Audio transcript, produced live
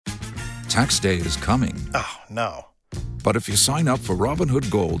Tax day is coming. Oh, no. But if you sign up for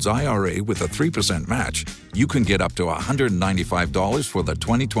Robinhood Gold's IRA with a 3% match, you can get up to $195 for the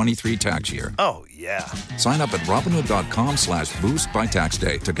 2023 tax year. Oh, yeah. Sign up at Robinhood.com/boost by tax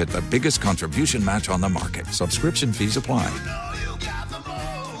day to get the biggest contribution match on the market. Subscription fees apply.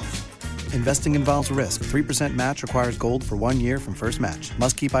 Investing involves risk. 3% match requires gold for 1 year from first match.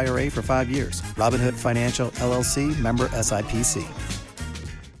 Must keep IRA for 5 years. Robinhood Financial, LLC, member SIPC.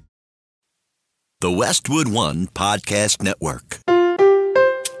 The Westwood One Podcast Network.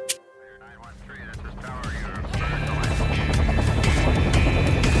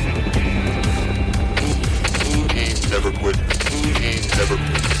 Never quit.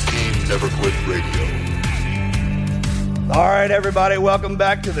 Never quit radio. All right, everybody, welcome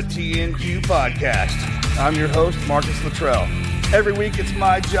back to the TNQ podcast. I'm your host, Marcus Luttrell. Every week, it's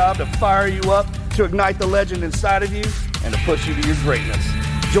my job to fire you up, to ignite the legend inside of you, and to push you to your greatness.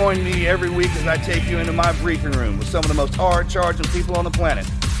 Join me every week as I take you into my briefing room with some of the most hard-charging people on the planet.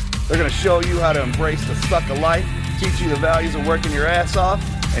 They're going to show you how to embrace the suck of life, teach you the values of working your ass off,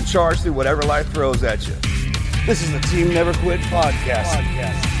 and charge through whatever life throws at you. This is the Team Never Quit podcast.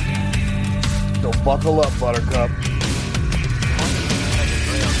 So buckle up, Buttercup.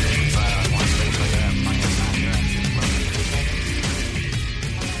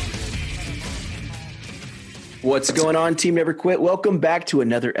 What's going on, Team Never Quit? Welcome back to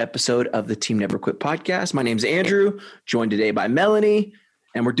another episode of the Team Never Quit podcast. My name's Andrew, joined today by Melanie,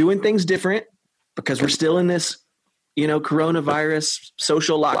 and we're doing things different because we're still in this, coronavirus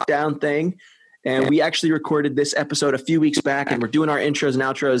social lockdown thing. And we actually recorded this episode a few weeks back, and we're doing our intros and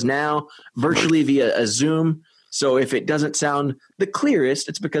outros now virtually via a Zoom. So if it doesn't sound the clearest,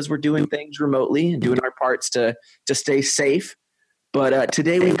 it's because we're doing things remotely and doing our parts to stay safe. But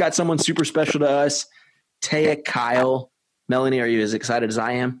today we've got someone super special to us. Taya Kyle. Melanie, are you as excited as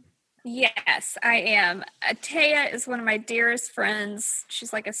I am? Yes, I am. Taya is one of my dearest friends.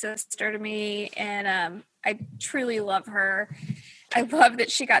 She's like a sister to me, and I truly love her. I love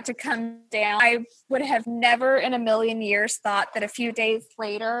that she got to come down. I would have never in a million years thought that a few days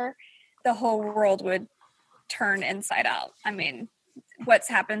later, the whole world would turn inside out. I mean, what's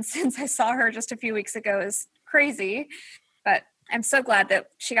happened since I saw her just a few weeks ago is crazy, but I'm so glad that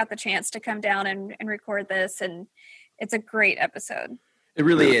she got the chance to come down and record this, and it's a great episode. It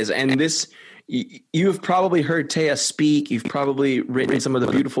really is. And this, you've probably heard Taya speak. You've probably written some of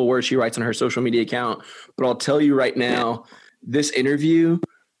the beautiful words she writes on her social media account. But I'll tell you right now, this interview,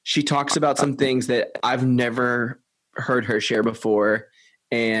 she talks about some things that I've never heard her share before.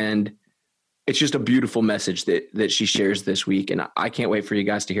 And it's just a beautiful message that she shares this week. And I can't wait for you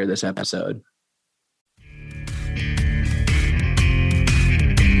guys to hear this episode.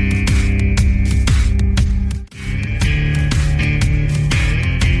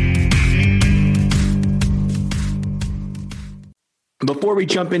 Before we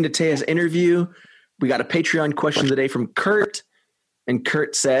jump into Taya's interview, we got a Patreon question today from Kurt. And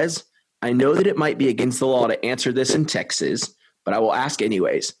Kurt says, I know that it might be against the law to answer this in Texas, but I will ask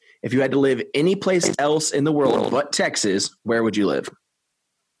anyways. If you had to live any place else in the world but Texas, where would you live?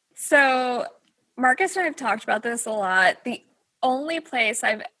 So Marcus and I have talked about this a lot. The only place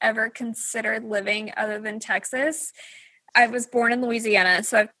I've ever considered living other than Texas, I was born in Louisiana,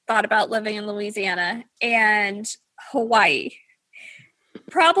 so I've thought about living in Louisiana, and Hawaii.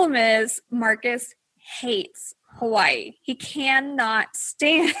 Problem is, Marcus hates Hawaii. He cannot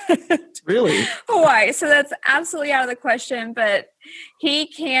stand Really? Hawaii. So that's absolutely out of the question, but he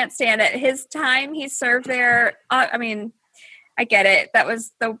can't stand it. His time he served there, I mean, I get it. That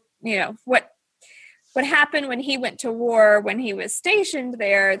was what happened when he went to war, when he was stationed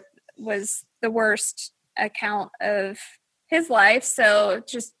there, was the worst account of his life. So it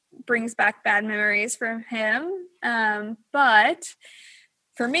just brings back bad memories from him. But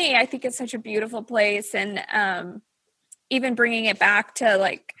for me, I think it's such a beautiful place, and even bringing it back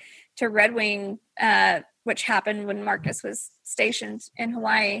to Red Wing, which happened when Marcus was stationed in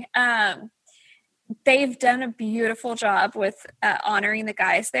Hawaii. They've done a beautiful job with honoring the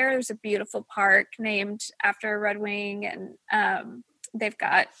guys there. There's a beautiful park named after Red Wing, and they've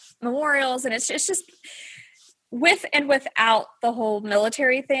got memorials, and it's just with and without the whole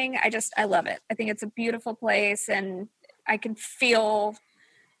military thing. I love it. I think it's a beautiful place, and I can feel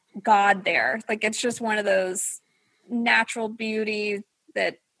God there. Like, it's just one of those natural beauty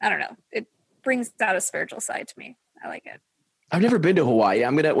that, I don't know, it brings out a spiritual side to me. I like it. I've never been to Hawaii.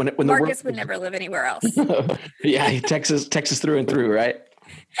 I'm gonna when Marcus would never live anywhere else. Yeah, Texas through and through, right?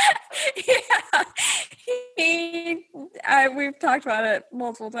 Yeah, we've talked about it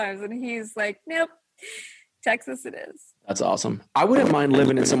multiple times, and he's like, "Nope, Texas it is." That's awesome. I wouldn't mind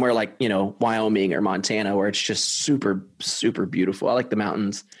living in somewhere like, Wyoming or Montana where it's just super, super beautiful. I like the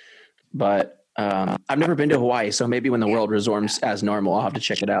mountains, but I've never been to Hawaii. So maybe when the world resumes as normal, I'll have to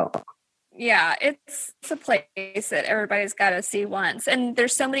check it out. Yeah, it's a place that everybody's got to see once. And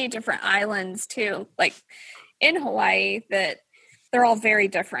there's so many different islands too, like in Hawaii, that they're all very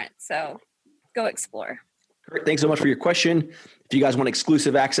different. So go explore. Great. Thanks so much for your question. If you guys want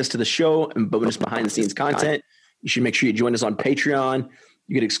exclusive access to the show and bonus behind the scenes content, you should make sure you join us on Patreon.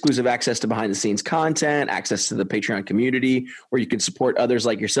 You get exclusive access to behind the scenes content, access to the Patreon community where you can support others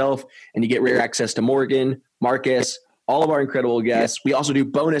like yourself, and you get rare access to Morgan, Marcus, all of our incredible guests. We also do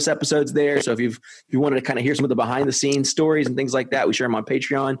bonus episodes there. So if you wanted to kind of hear some of the behind the scenes stories and things like that, we share them on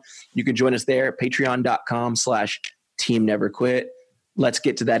Patreon. You can join us there at patreon.com/Team Never Quit. Let's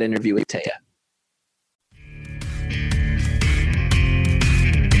get to that interview with Taya.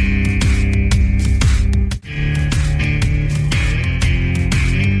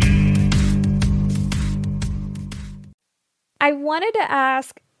 I wanted to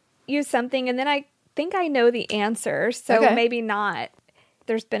ask you something, and then I think I know the answer, so maybe not.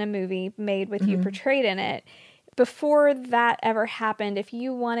 There's been a movie made with you portrayed in it. Before that ever happened, if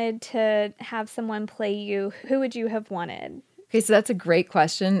you wanted to have someone play you, who would you have wanted? Okay, so that's a great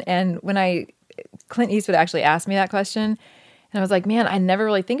question. And when Clint Eastwood actually asked me that question, and I was like, man, I never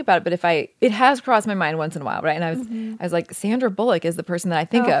really think about it, but it has crossed my mind once in a while, right? And I was like, Sandra Bullock is the person that I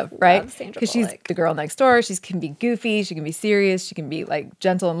think of, right? Because she's the girl next door. She can be goofy, she can be serious, she can be like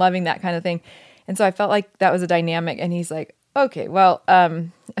gentle and loving, that kind of thing. And so I felt like that was a dynamic. And he's like, okay, well,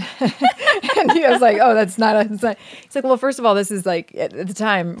 and he was like, oh, that's not. He's like, well, first of all, this is like at the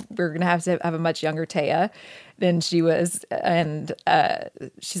time we were going to have a much younger Taya than she was, and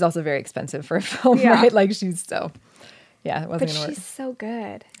she's also very expensive for a film, right? Like she's so. Yeah, it wasn't going to work. But she's so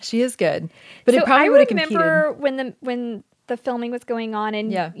good. She is good. But it probably would have competed. I remember when the filming was going on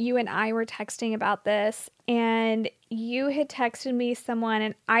and you and I were texting about this, and you had texted me someone,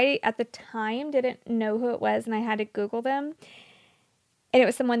 and I, at the time, didn't know who it was, and I had to Google them. And it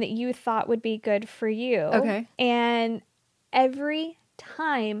was someone that you thought would be good for you. Okay. And every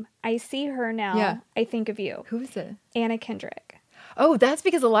time I see her now, I think of you. Who is it? Anna Kendrick. Oh, that's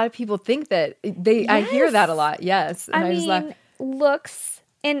because a lot of people think that I hear that a lot. Yes. And I mean, looks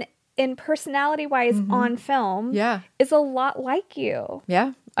and personality wise on film is a lot like you.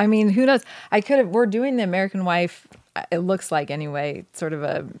 Yeah. I mean, who knows? We're doing The American Wife. It looks like anyway, sort of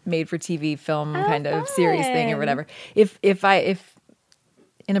a made for TV film kind of series thing or whatever. If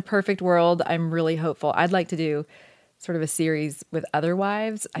in a perfect world, I'm really hopeful. I'd like to do sort of a series with other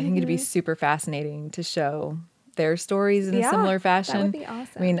wives. I think it'd be super fascinating to show their stories in a similar fashion. That would be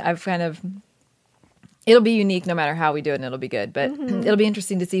awesome. I mean, it'll be unique no matter how we do it, and it'll be good. But it'll be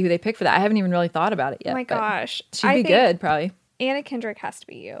interesting to see who they pick for that. I haven't even really thought about it yet. Oh my gosh. She'd be good, probably. Anna Kendrick has to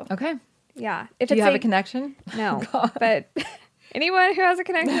be you. Okay. Yeah. Do you have a connection? No. But anyone who has a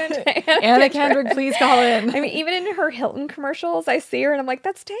connection to Anna Kendrick, please call in. I mean, even in her Hilton commercials, I see her and I'm like,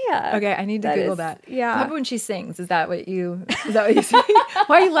 that's Taya. Okay, I need to Google that. Yeah. How about when she sings? Is that what you say?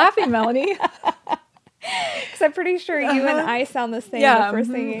 Why are you laughing, Melanie? Because I'm pretty sure you and I sound the same if we're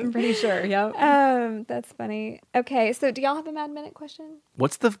singing. I'm pretty sure, yeah. That's funny. Okay, so do y'all have a Mad Minute question?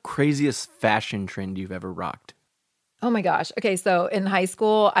 What's the craziest fashion trend you've ever rocked? Oh my gosh. Okay, so in high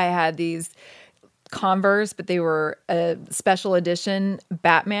school, I had these Converse, but they were a special edition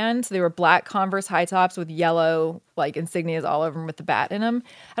Batman. So they were black Converse high tops with yellow like insignias all over them with the bat in them.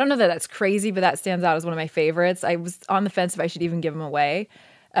 I don't know that that's crazy, but that stands out as one of my favorites. I was on the fence if I should even give them away.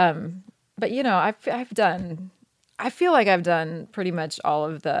 But, you know, I feel like I've done pretty much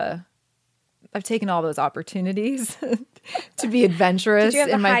I've taken all those opportunities to be adventurous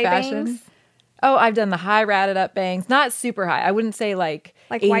in my fashion. Bangs? Oh, I've done the high ratted up bangs, not super high. I wouldn't say like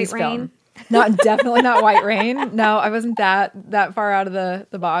 80s White Rain. Definitely not White Rain. No, I wasn't that far out of the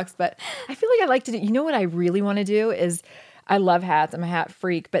box, but I feel like I like to do, you know what I really want to do is I love hats. I'm a hat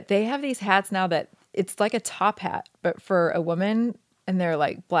freak, but they have these hats now that it's like a top hat, but for a woman. And they're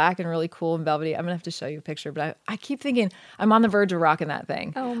like black and really cool and velvety. I'm gonna have to show you a picture, but I keep thinking I'm on the verge of rocking that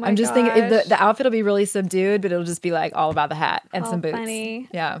thing. Oh my! I'm just thinking the outfit will be really subdued, but it'll just be like all about the hat and some boots. Funny.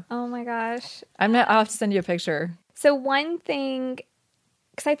 Yeah. Oh my gosh! I'll have to send you a picture. So one thing,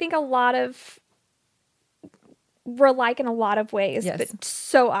 because I think we're like in a lot of ways, but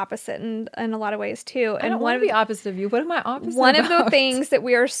so opposite in a lot of ways too. And I don't want to be opposite of you. What am I opposite about? One of the things that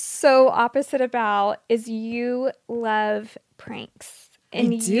we are so opposite about is you love pranks.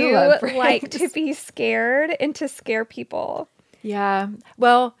 And you like to be scared and to scare people. Yeah.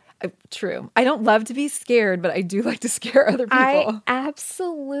 Well, true. I don't love to be scared, but I do like to scare other people. I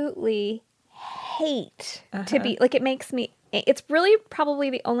absolutely hate to be like, it makes me, it's really probably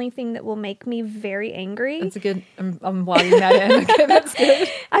the only thing that will make me very angry. That's a good, I'm logging that in. Okay, that's good.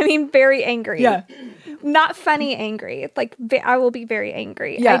 I mean, very angry. Yeah. Not funny angry. Like, I will be very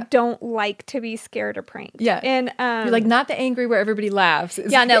angry. Yeah. I don't like to be scared or pranked. Yeah. And, you're like, not the angry where everybody laughs.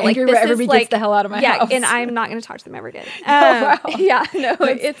 It's yeah, no, like, angry this where is everybody like, gets the hell out of my house. and I'm not going to talk to them ever again. Wow. Yeah, no,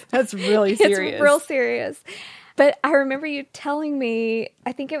 That's really serious. It's real serious. But I remember you telling me,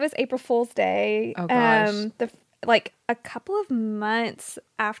 I think it was April Fool's Day. Oh, gosh. Like a couple of months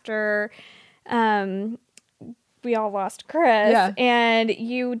after we all lost Chris. Yeah. And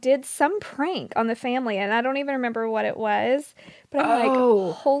you did some prank on the family. And I don't even remember what it was. But I'm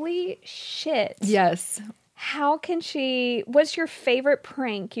like, holy shit. Yes. How can she... What's your favorite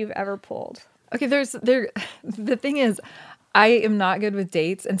prank you've ever pulled? Okay, the thing is, I am not good with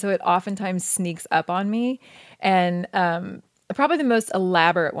dates, and so it oftentimes sneaks up on me. And probably the most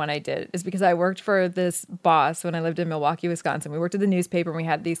elaborate one I did is because I worked for this boss when I lived in Milwaukee, Wisconsin. We worked at the newspaper, and we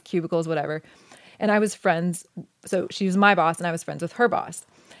had these cubicles, whatever. And I was friends, so she was my boss, and I was friends with her boss.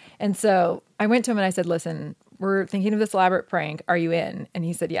 And so I went to him and I said, listen, we're thinking of this elaborate prank. Are you in? And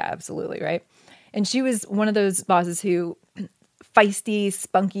he said, yeah, absolutely, right? And she was one of those bosses who... feisty,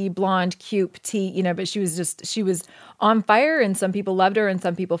 spunky, blonde, cute, petite, but she was on fire, and some people loved her and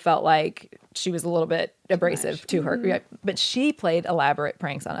some people felt like she was a little bit abrasive to her. Yeah. But she played elaborate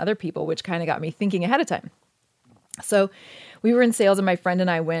pranks on other people, which kind of got me thinking ahead of time. So we were in sales, and my friend and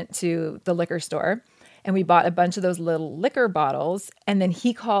I went to the liquor store, and we bought a bunch of those little liquor bottles. And then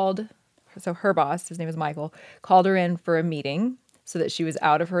he called, so her boss, his name is Michael, called her in for a meeting so that she was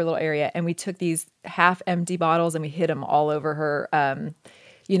out of her little area. And we took these half empty bottles and we hid them all over her,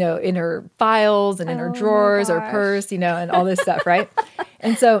 in her files and in her drawers or purse, and all this stuff. Right.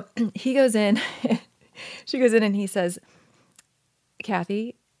 And so he goes in, she goes in and he says,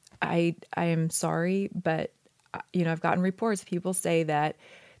 Kathy, I am sorry, but I've gotten reports. People say that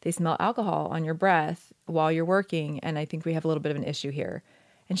they smell alcohol on your breath while you're working. And I think we have a little bit of an issue here.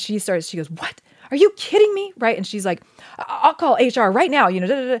 And she goes, what? Are you kidding me? Right. And she's like, I'll call HR right now.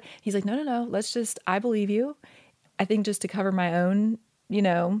 He's like, no. I believe you. I think just to cover my own,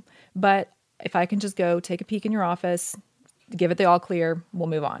 but if I can just go take a peek in your office, give it the all clear, we'll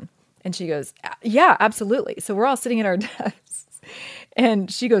move on. And she goes, yeah, absolutely. So we're all sitting at our desks and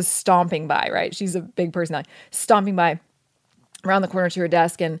she goes stomping by, right? She's a big person, stomping by around the corner to her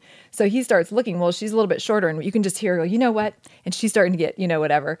desk. And so he starts looking. Well, she's a little bit shorter and you can just hear her go, you know what? And she's starting to get,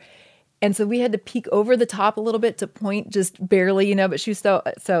 whatever. And so we had to peek over the top a little bit to point just barely, but she was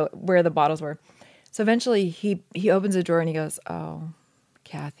so where the bottles were. So eventually he opens a drawer and he goes, oh,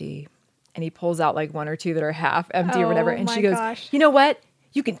 Kathy. And he pulls out like one or two that are half empty or whatever. And she goes, you know what?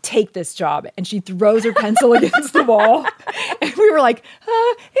 You can take this job. And she throws her pencil against the wall. And we were like,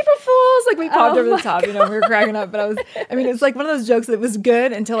 April Fools. Like we popped over the top, we were cracking up. But it's like one of those jokes that was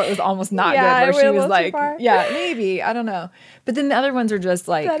good until it was almost not good. Where she was like, yeah, maybe, I don't know. But then the other ones are just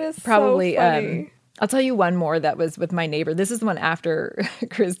like, probably, so funny. I'll tell you one more that was with my neighbor. This is the one after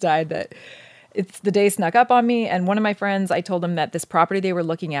Chris died that it's the day snuck up on me. And one of my friends, I told him that this property they were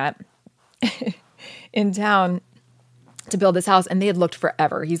looking at in town to build this house, and they had looked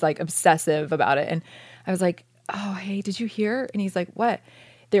forever. He's like obsessive about it. And I was like, oh, hey, did you hear? And he's like, what?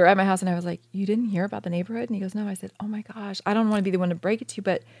 They were at my house, and I was like, you didn't hear about the neighborhood? And he goes, no. I said, oh my gosh, I don't want to be the one to break it to you,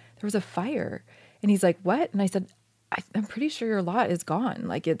 but there was a fire. And he's like, what? And I said, I'm pretty sure your lot is gone.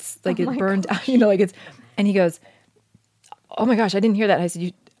 Like it's like it burned out, and he goes, oh my gosh, I didn't hear that. And I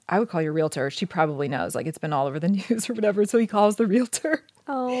said, I would call your realtor. She probably knows. Like it's been all over the news or whatever. So he calls the realtor.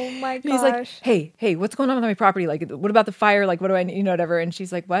 Oh my gosh. And he's like, hey, what's going on with my property? Like, what about the fire? Like, what do I need? Whatever. And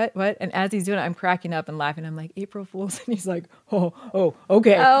she's like, what? And as he's doing it, I'm cracking up and laughing. I'm like, April Fools. And he's like, oh,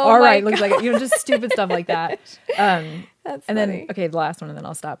 okay. All right. Looks like it. Just stupid stuff like that. That's and funny. then, okay, the last one, and then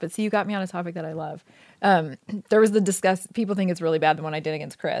I'll stop. But see, you got me on a topic that I love. There was the discuss. People think it's really bad, the one I did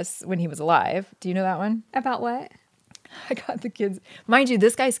against Chris when he was alive. Do you know that one? About what? I got the kids. Mind you,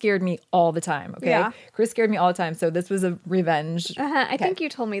 this guy scared me all the time. Okay. Yeah. Chris scared me all the time. So this was a revenge. I think you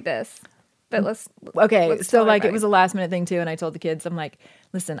told me this, but let's so like it was a last minute thing too. And I told the kids, I'm like,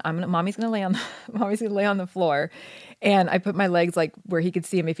 listen, mommy's going to lay on the floor. And I put my legs like where he could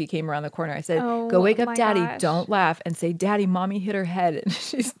see him if he came around the corner. I said, go wake up daddy. Gosh. Don't laugh, and say, daddy, mommy hit her head. And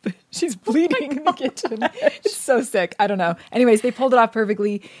she's bleeding in the kitchen. It's so sick. I don't know. Anyways, they pulled it off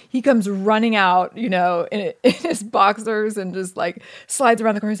perfectly. He comes running out, in his boxers and just like slides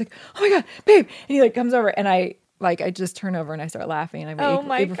around the corner. He's like, oh my God, babe. And he like comes over and I Like, I just turn over and I start laughing. And Oh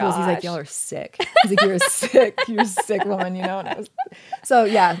my April Fool's, he's like, gosh. y'all are sick. He's like, you're a sick woman, you know? And I was, so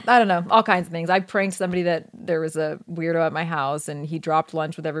yeah, I don't know, all kinds of things. I pranked somebody that there was a weirdo at my house and he dropped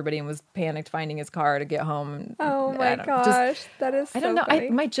lunch with everybody and was panicked finding his car to get home. Oh my gosh, that is so I don't know. funny.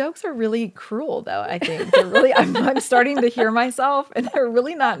 My jokes are really cruel, though. I think they're really. I'm starting to hear myself, and they're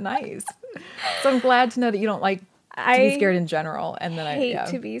really not nice. So I'm glad to know that you don't like to be scared in general. And then I hate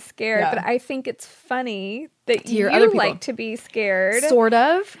to be scared, but I think it's funny that To hear you other people. like to be scared. Sort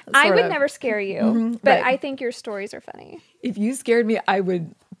of. I would never scare you, but right. I think your stories are funny. If you scared me, I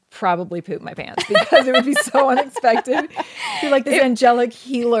would probably poop my pants because it would be so unexpected. You're like this angelic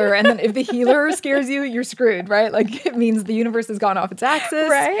healer, and then if the healer scares you, you're screwed, right? Like it means the universe has gone off its axis,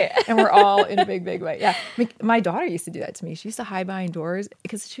 right? And we're all in a big, big way. Yeah, my daughter used to do that to me. She used to hide behind doors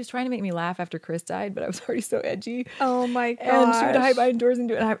because she was trying to make me laugh after Chris died, but I was already so edgy. Oh my gosh! And she would hide behind doors and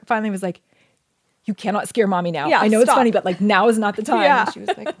do it. And I finally was like, "You cannot scare mommy now. Yeah, I know it's stop. funny, but like now is not the time." Yeah. And she was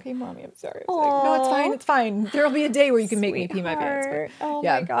like, "Okay, mommy, I'm sorry." I was like, "No, it's fine. It's fine. There'll be a day where you can make me pee my pants." Sweetheart. But, Oh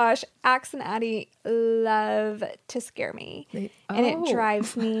yeah. my gosh. Axe and Addie love to scare me. And it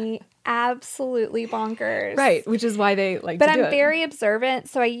drives me absolutely bonkers. Right, which is why they like But to do I'm it. very observant,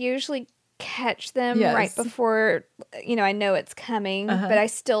 so I usually catch them Yes. right before, I know it's coming, but I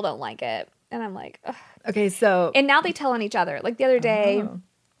still don't like it. And I'm like, ugh. Okay, so And now they tell on each other. Like the other day,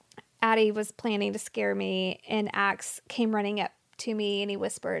 Addie was planning to scare me, and Axe came running up to me, and he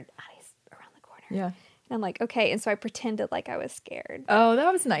whispered, "Addie's around the corner." yeah. And I'm like, okay. And so I pretended like I was scared. Oh,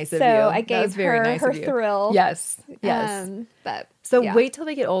 that was nice of So you. I That gave was very her nice her of you. thrill. Yes, yes. But So yeah. wait till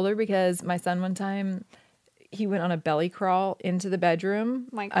they get older because my son one time he went on a belly crawl into the bedroom,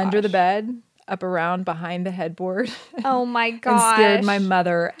 My under the gosh. bed, up around behind the headboard. Oh my And gosh. scared my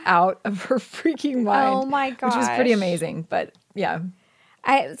mother out of her freaking mind. Oh my Which was pretty gosh. amazing. But yeah.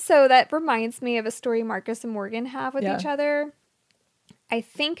 So that reminds me of a story Marcus and Morgan have with Yeah. each other. I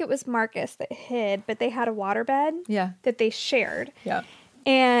think it was Marcus that hid, but they had a waterbed Yeah. that they shared. Yeah.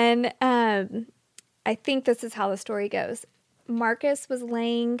 And I think this is how the story goes. Marcus was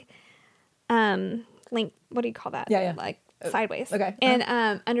laying, what do you call that? Yeah, yeah. Like sideways. Okay.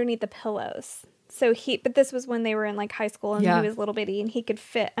 And underneath the pillows. So but this was when they were in like high school and Yeah. he was little bitty and he could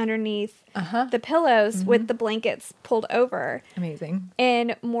fit underneath the pillows with the blankets pulled over. Amazing.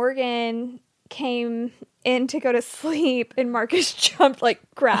 And Morgan came in to go to sleep and Marcus jumped, like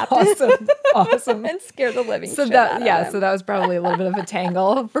grabbed Awesome. him Awesome. and scared the living So shit that out of yeah, him. so that was probably a little bit of a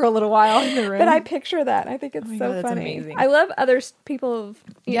tangle for a little while in the room. But I picture that. I think it's my so God, that's funny. amazing. I love other people of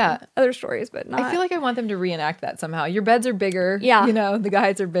Yeah. other stories, but not. I feel like I want them to reenact that somehow. Your beds are bigger. Yeah. The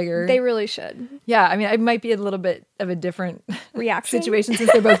guides are bigger. they really should. Yeah, I mean, it might be a little bit of a different Reaction? situation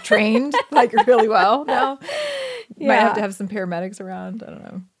since they're both trained like really well now. Might have Yeah. to have some paramedics around. I don't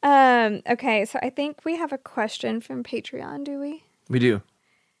know. Okay, so I think we have a question from Patreon, do we? We do.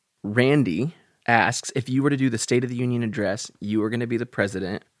 Randy asks, if you were to do the State of the Union address, you were going to be the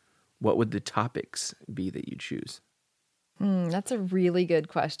president, what would the topics be that you choose? That's a really good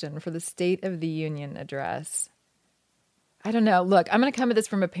question for the State of the Union address. I don't know. Look, I'm going to come at this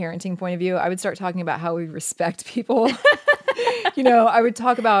from a parenting point of view. I would start talking about how we respect people. I would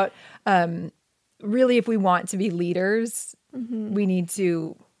talk about really if we want to be leaders, we need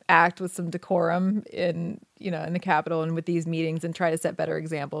to act with some decorum in the Capitol and with these meetings and try to set better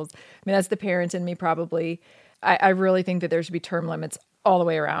examples. I mean, that's the parent in me probably. I really think that there should be term limits all the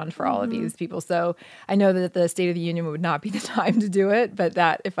way around for all of these people. So I know that the State of the Union would not be the time to do it, but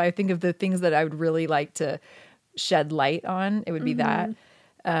that if I think of the things that I would really like to shed light on, it would be that.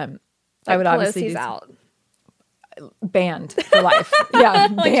 I would obviously Pelosi's do out. banned for life. Yeah,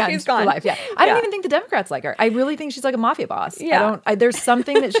 Like, banned she's for gone. life. Yeah, I don't Yeah. even think the Democrats like her. I really think she's like a mafia boss. Yeah. There's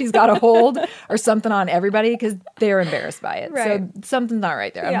something that she's got to hold or something on everybody because they're embarrassed by it. Right. So something's not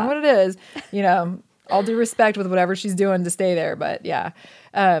right there. I Yeah. don't know what it is. All due respect with whatever she's doing to stay there, but yeah.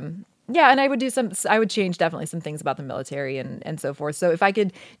 And I would change definitely some things about the military and so forth. So if I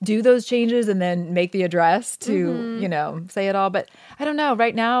could do those changes and then make the address to, say it all, but I don't know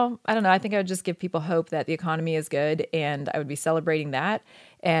right now, I think I would just give people hope that the economy is good and I would be celebrating that.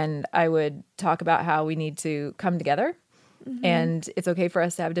 And I would talk about how we need to come together and it's okay for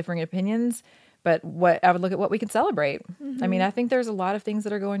us to have differing opinions, but I would look at what we can celebrate. I mean, I think there's a lot of things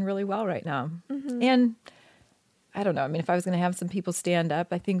that are going really well right now. And I don't know. I mean, if I was going to have some people stand up,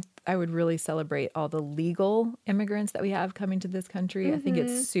 I think I would really celebrate all the legal immigrants that we have coming to this country. I think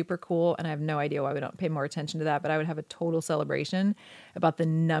it's super cool. And I have no idea why we don't pay more attention to that. But I would have a total celebration about the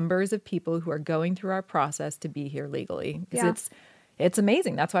numbers of people who are going through our process to be here legally. Because it's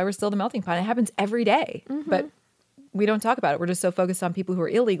amazing. That's why we're still the melting pot. It happens every day. But we don't talk about it. We're just so focused on people who are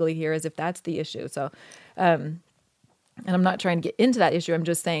illegally here as if that's the issue. So, And I'm not trying to get into that issue. I'm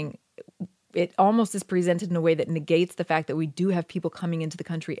just saying it almost is presented in a way that negates the fact that we do have people coming into the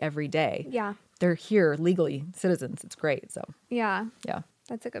country every day. Yeah. They're here legally, citizens. It's great. So, Yeah. yeah.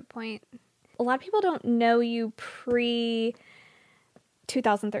 That's a good point. A lot of people don't know you pre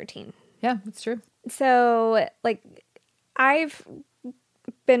 2013. Yeah, that's true. So, like, I've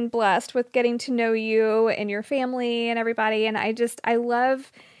been blessed with getting to know you and your family and everybody. And I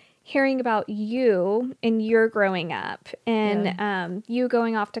love hearing about you and your growing up and you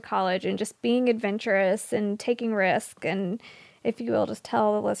going off to college and just being adventurous and taking risk. And if you will, just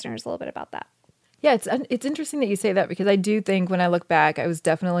tell the listeners a little bit about that. Yeah, it's interesting that you say that, because I do think when I look back, I was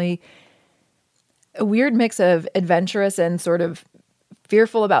definitely a weird mix of adventurous and sort of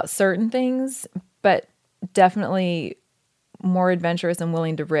fearful about certain things, but definitely more adventurous and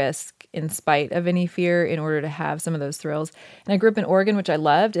willing to risk in spite of any fear in order to have some of those thrills. And I grew up in Oregon, which I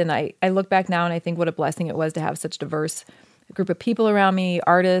loved. And I look back now and I think what a blessing it was to have such a diverse group of people around me,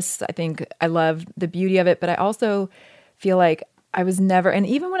 artists. I think I loved the beauty of it, but I also feel like I was never, and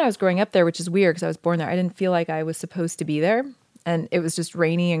even when I was growing up there, which is weird because I was born there, I didn't feel like I was supposed to be there. And it was just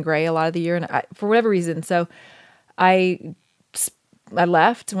rainy and gray a lot of the year. And for whatever reason, so I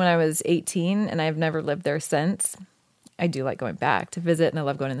left when I was 18 and I've never lived there since. I do like going back to visit and I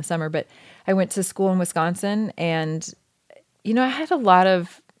love going in the summer, but I went to school in Wisconsin and, you know, I had a lot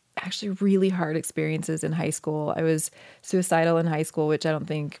of actually really hard experiences in high school. I was suicidal in high school, which I don't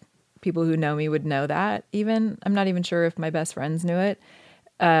think people who know me would know that even. I'm not even sure if my best friends knew it.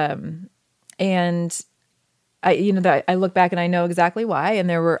 And I look back and I know exactly why.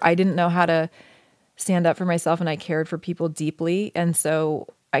 And I didn't know how to stand up for myself and I cared for people deeply. And so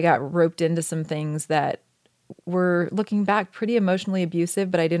I got roped into some things that were, looking back, pretty emotionally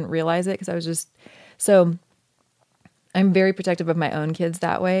abusive, but I didn't realize it because I was just, so I'm very protective of my own kids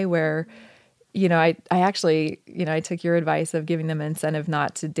that way where, you know, I actually, you know, I took your advice of giving them an incentive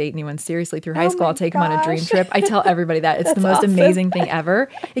not to date anyone seriously through high school. I'll take them on a dream trip. I tell everybody that. It's the most amazing thing ever.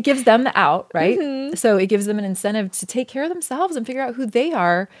 It gives them the out, right? Mm-hmm. So it gives them an incentive to take care of themselves and figure out who they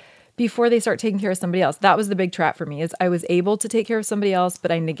are before they start taking care of somebody else. That was the big trap for me, is I was able to take care of somebody else, but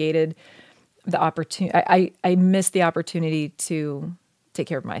I negated the opportunity. I missed the opportunity to take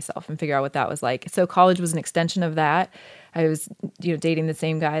care of myself and figure out what that was like. So college was an extension of that. I was, you know, dating the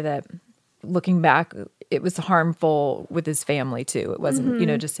same guy that, looking back, it was harmful with his family too. It wasn't, you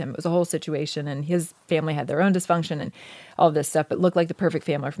know, just him. It was a whole situation, and his family had their own dysfunction and all of this stuff, but looked like the perfect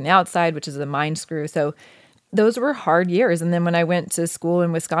family from the outside, which is a mind screw. So those were hard years. And then when I went to school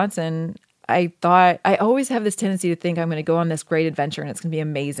in Wisconsin, I thought, I always have this tendency to think I'm going to go on this great adventure and it's going to be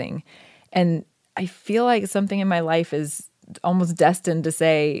amazing. And I feel like something in my life is almost destined to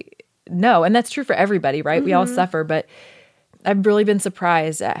say no. And that's true for everybody, right? Mm-hmm. We all suffer, but I've really been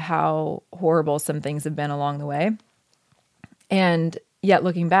surprised at how horrible some things have been along the way. And yet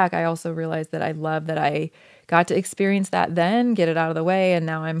looking back, I also realized that I love that I got to experience that then, get it out of the way, and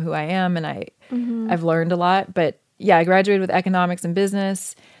now I'm who I am, and I've learned a lot. But yeah, I graduated with economics and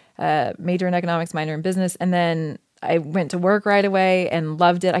business, major in economics, minor in business, and then I went to work right away and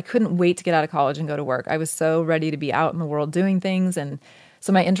loved it. I couldn't wait to get out of college and go to work. I was so ready to be out in the world doing things. And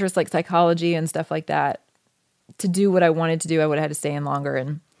so my interests like psychology and stuff like that, to do what I wanted to do, I would have had to stay in longer.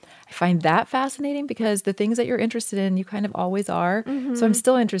 And I find that fascinating because the things that you're interested in, you kind of always are. Mm-hmm. So I'm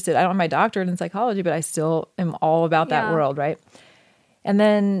still interested. I don't have my doctorate in psychology, but I still am all about that world, right? And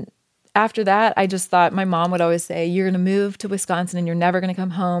then after that, I just thought, my mom would always say, you're going to move to Wisconsin and you're never going to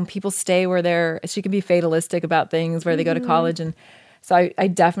come home. People stay where they're, she can be fatalistic about things where they go to college. And so I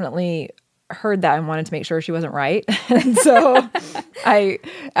definitely heard that and wanted to make sure she wasn't right. And so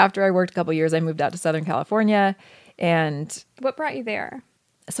after I worked a couple of years, I moved out to Southern California. And what brought you there?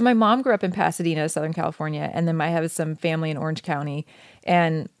 So my mom grew up in Pasadena, Southern California, and then I have some family in Orange County.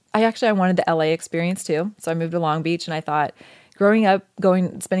 And I wanted the LA experience too. So I moved to Long Beach, and I thought, growing up,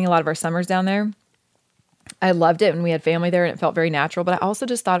 spending a lot of our summers down there, I loved it, and we had family there, and it felt very natural. But I also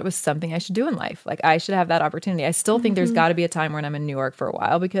just thought it was something I should do in life. Like, I should have that opportunity. I still think there's got to be a time when I'm in New York for a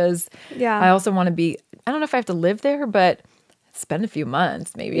while, because I also want to be, I don't know if I have to live there, but spend a few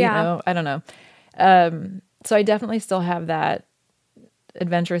months maybe, you know, I don't know. So I definitely still have that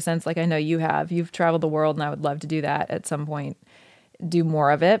adventurous sense, like I know you have. You've traveled the world, and I would love to do that at some point, do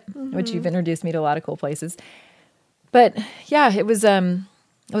more of it, which you've introduced me to a lot of cool places. But yeah, it was a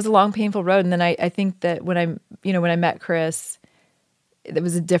long, painful road. And then I think that when I met Chris, it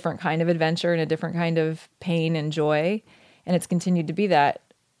was a different kind of adventure and a different kind of pain and joy. And it's continued to be that.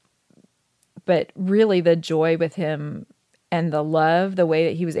 But really the joy with him and the love, the way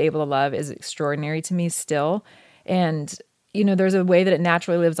that he was able to love, is extraordinary to me still. And, you know, there's a way that it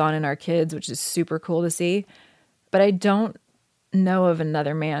naturally lives on in our kids, which is super cool to see. but I don't know of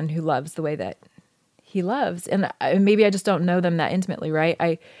another man who loves the way that he loves. And maybe I just don't know them that intimately, right?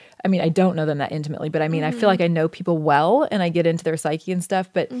 I mean, I don't know them that intimately, but I mean, I feel like I know people well and I get into their psyche and stuff,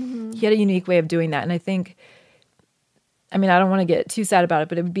 but he had a unique way of doing that. And I think, I mean, I don't want to get too sad about it,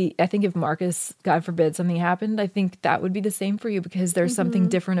 but it would be, I think if Marcus, God forbid, something happened, I think that would be the same for you because there's something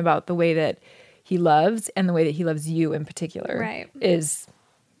different about the way that he loves and the way that he loves you in particular. Right. It's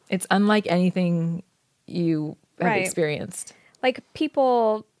unlike anything you have experienced. Like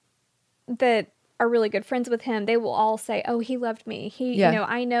people that are really good friends with him, they will all say, "Oh, he loved me. You know,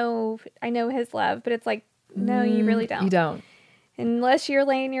 I know his love." But it's like, no, you really don't. You don't. Unless you're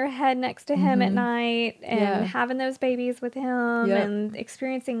laying your head next to him at night and having those babies with him and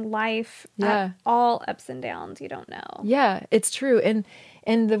experiencing life at all ups and downs, you don't know. Yeah, it's true.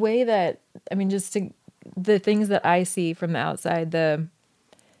 And the way that, I mean, the things that I see from the outside, the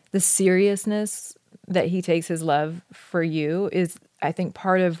seriousness that he takes his love for you is, I think,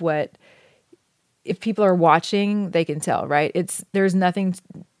 part of what, if people are watching, they can tell, right? There's nothing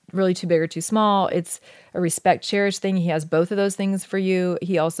really too big or too small. It's a respect, cherish thing. He has both of those things for you.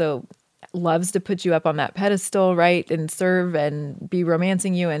 He also loves to put you up on that pedestal, right? And serve and be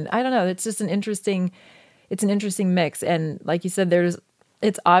romancing you. And I don't know, it's just an interesting mix. And like you said,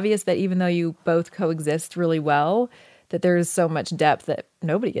 it's obvious that even though you both coexist really well, that there's so much depth that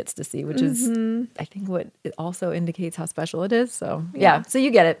nobody gets to see, which is, I think, what it also indicates how special it is. So yeah, so you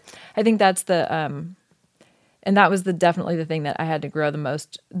get it. I think that's and that was definitely the thing that I had to grow the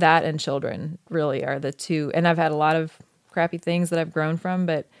most. That and children really are the two. And I've had a lot of crappy things that I've grown from,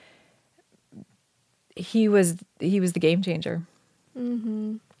 but he was the game changer.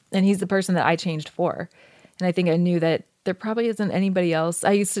 And he's the person that I changed for. And I think I knew that there probably isn't anybody else.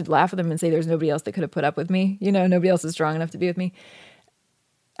 I used to laugh at them and say there's nobody else that could have put up with me. You know, nobody else is strong enough to be with me.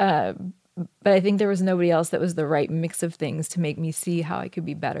 But I think there was nobody else that was the right mix of things to make me see how I could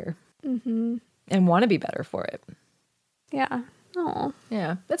be better and want to be better for it. Yeah. Oh.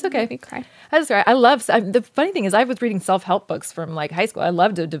 Yeah, that's okay. Make me cry. That's all right. The funny thing is I was reading self-help books from like high school. I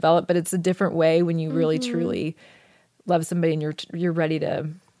love to develop, but it's a different way when you really truly love somebody and you're ready to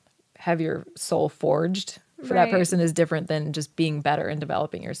have your soul forged for that person is different than just being better and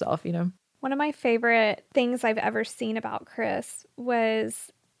developing yourself, you know? One of my favorite things I've ever seen about Chris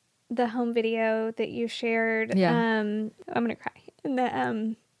was the home video that you shared. Yeah. I'm going to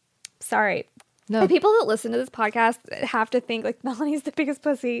cry. Sorry. No. The people that listen to this podcast have to think like Melanie's the biggest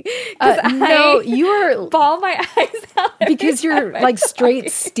pussy. No, you are bawl my eyes out because you're like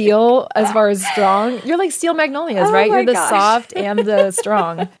straight steel as far as strong. You're like steel magnolias, right? You're the soft and the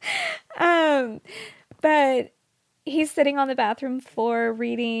strong. But he's sitting on the bathroom floor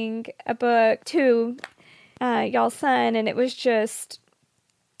reading a book to y'all's son, and it was just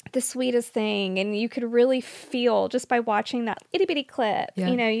the sweetest thing. And you could really feel, just by watching that itty bitty clip,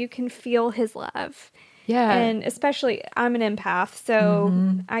 you know, you can feel his love. Yeah. And especially, I'm an empath,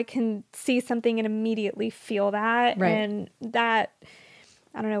 so I can see something and immediately feel that. Right. And that,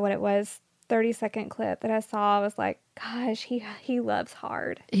 I don't know what it was, 30-second clip that I saw, I was like, gosh, he loves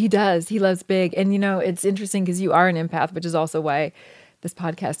hard. He does. He loves big. And, you know, it's interesting because you are an empath, which is also why this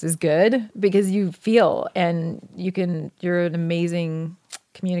podcast is good, because you feel and you're an amazing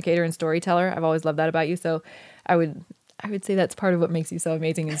communicator and storyteller. I've always loved that about you. So I would say that's part of what makes you so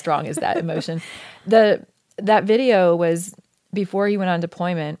amazing and strong is that emotion. That video was before he went on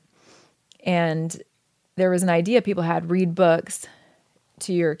deployment, and there was an idea people had, read books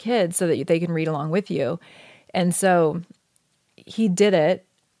to your kids so that they can read along with you. And so he did it.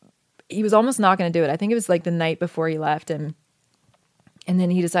 He was almost not going to do it. I think it was like the night before he left, and then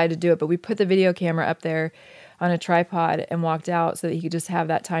he decided to do it. But we put the video camera up there on a tripod and walked out so that he could just have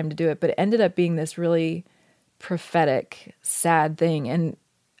that time to do it. But it ended up being this really prophetic, sad thing. And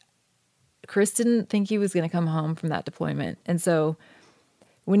Chris didn't think he was going to come home from that deployment. And so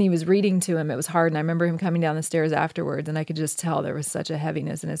when he was reading to him, it was hard. And I remember him coming down the stairs afterwards, and I could just tell there was such a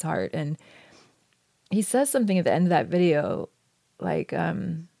heaviness in his heart. And he says something at the end of that video, like,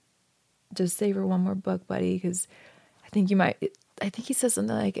 just savor one more book, buddy, because I think he says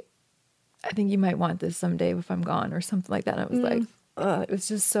something like, I think you might want this someday if I'm gone, or something like that. And I was like, it was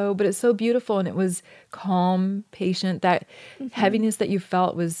just but it's so beautiful. And it was calm, patient. That heaviness that you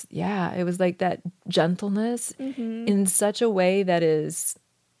felt was, it was like that gentleness in such a way that is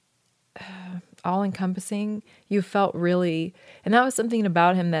all encompassing. You felt really, and that was something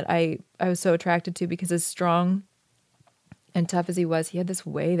about him that I was so attracted to, because as strong and tough as he was, he had this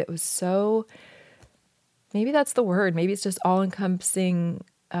way that was so, maybe that's the word. Maybe it's just all encompassing,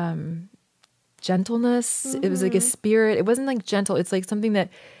 gentleness. It was like a spirit. It wasn't like gentle. It's like something that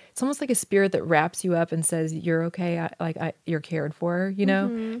it's almost like a spirit that wraps you up and says, you're okay. You're cared for, you know?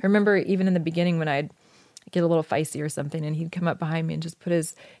 Mm-hmm. I remember even in the beginning when I'd get a little feisty or something and he'd come up behind me and just put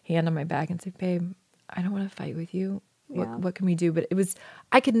his hand on my back and say, babe, I don't want to fight with you. What can we do? But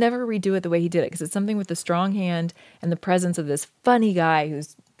I could never redo it the way he did it because it's something with the strong hand and the presence of this funny guy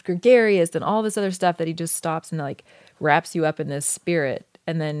who's gregarious and all this other stuff that he just stops and like wraps you up in this spirit.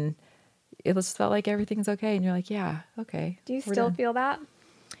 And then it just felt like everything's okay. And you're like, yeah, okay. Do you still feel that?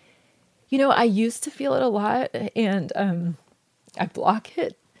 You know, I used to feel it a lot and I block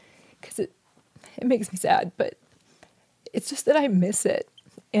it because it makes me sad, but it's just that I miss it.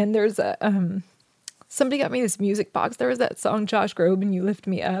 And there's somebody got me this music box. There was that song, Josh Groban, You Lift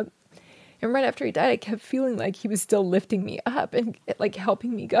Me Up. And right after he died, I kept feeling like he was still lifting me up and like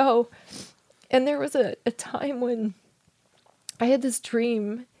helping me go. And there was a time when I had this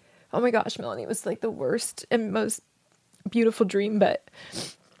dream. Oh my gosh, Melanie, it was like the worst and most beautiful dream, but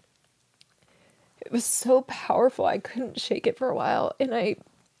it was so powerful. I couldn't shake it for a while. And I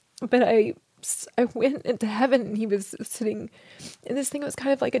went into heaven and he was sitting in this thing. It was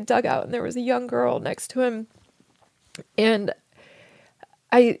kind of like a dugout and there was a young girl next to him. And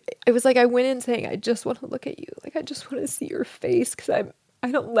it was like I went in saying, I just want to look at you. Like, I just want to see your face because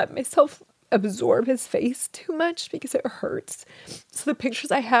I don't let myself absorb his face too much because it hurts. So the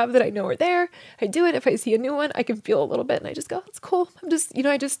pictures I have that I know are there, I do it. If I see a new one, I can feel a little bit and I just go, it's cool. I'm just,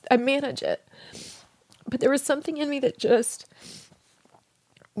 I manage it. But there was something in me that just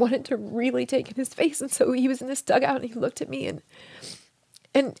wanted to really take in his face. And so he was in this dugout and he looked at me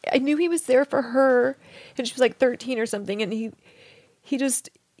and I knew he was there for her and she was like 13 or something. And he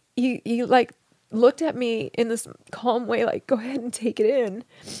like looked at me in this calm way, like, go ahead and take it in.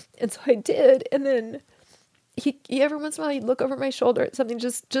 And so I did. And then he every once in a while, he'd look over my shoulder at something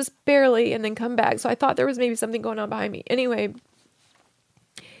just barely and then come back. So I thought there was maybe something going on behind me. Anyway,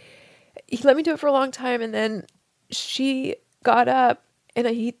 he let me do it for a long time. And then she got up and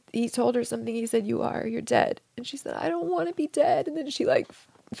he told her something. He said, you're dead. And she said, I don't want to be dead. And then she like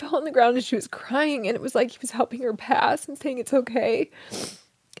fell on the ground and she was crying. And it was like he was helping her pass and saying it's okay.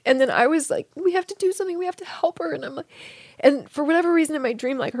 And then I was like, we have to do something. We have to help her. And I'm like, and for whatever reason in my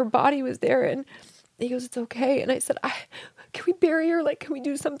dream, like her body was there. And he goes, it's okay. And I said, can we bury her? Like, can we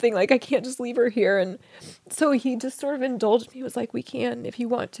do something? Like, I can't just leave her here. And so he just sort of indulged me. He was like, we can, if you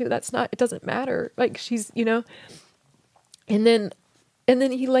want to. It doesn't matter. Like, she's, and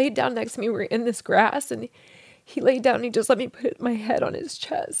then he laid down next to me. We were in this grass and he laid down and he just let me put my head on his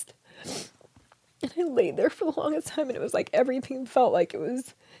chest. And I laid there for the longest time and it was like everything felt like it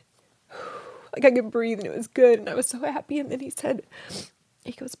was like I could breathe and it was good and I was so happy. And then he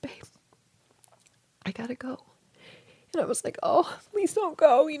goes, babe, I gotta go. And I was like, oh, please don't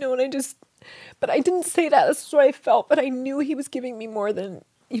go, but I didn't say that. That's what I felt, but I knew he was giving me more than,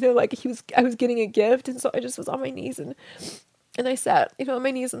 like I was getting a gift. And so I just was on my knees and I sat, on my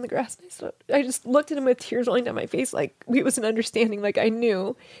knees in the grass. And I just looked at him with tears rolling down my face. Like it was an understanding, like I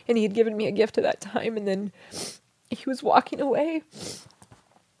knew, and he had given me a gift at that time. And then he was walking away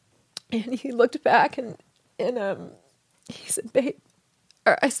and he looked back and he said, babe,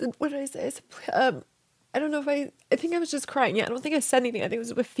 or I said, what did I say? I said, I don't know if I think I was just crying. Yeah, I don't think I said anything. I think it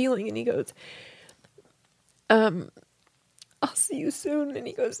was a feeling. And he goes, I'll see you soon. And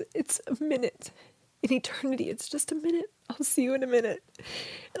he goes, it's a minute. In eternity, it's just a minute. I'll see you in a minute.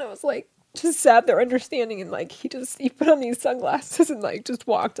 And I was like, just sat there understanding. And like, he put on these sunglasses and like just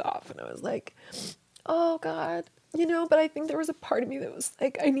walked off. And I was like, oh God, but I think there was a part of me that was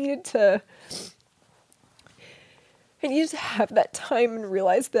like, I needed to have that time and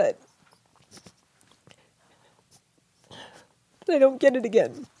realize that I don't get it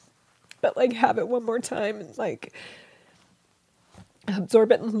again, but like have it one more time and like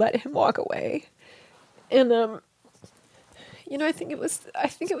absorb it and let him walk away. And, I think it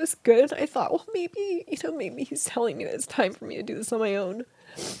was good. I thought, well, maybe he's telling me that it's time for me to do this on my own,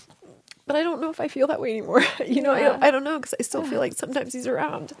 but I don't know if I feel that way anymore. Yeah. I don't know. Cause I still feel like sometimes he's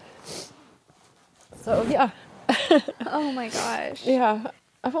around. So yeah. Oh my gosh. Yeah.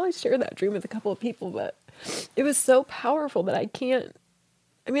 I've only shared that dream with a couple of people, but it was so powerful that I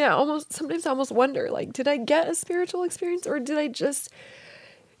sometimes I almost wonder, like, did I get a spiritual experience or did I just,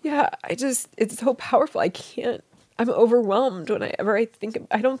 it's so powerful. I'm overwhelmed whenever I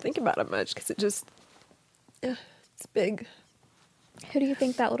don't think about it much because it's big. Who do you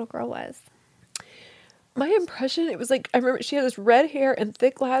think that little girl was? My impression, it was like, I remember she had this red hair and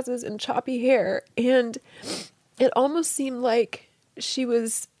thick glasses and choppy hair. And it almost seemed like she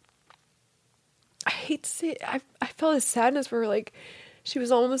was, I hate to say it, I felt a sadness for her. Like she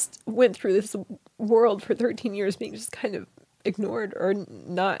was almost went through this world for 13 years being just kind of ignored or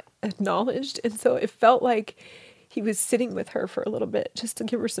not acknowledged. And so it felt like he was sitting with her for a little bit just to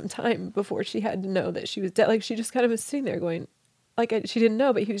give her some time before she had to know that she was dead. Like she just kind of was sitting there going, like she didn't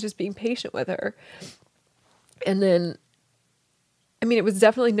know, but he was just being patient with her. And then, I mean, it was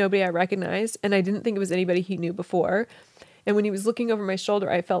definitely nobody I recognized, and I didn't think it was anybody he knew before. And when he was looking over my shoulder,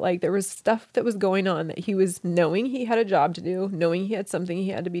 I felt like there was stuff that was going on, that he was knowing he had a job to do, knowing he had something he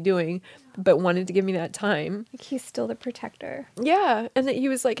had to be doing, but wanted to give me that time. Like he's still the protector. Yeah. And that he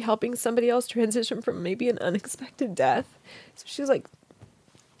was like helping somebody else transition from maybe an unexpected death. So she was like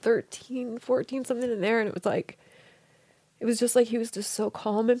 13, 14, something in there. And it was just like he was just so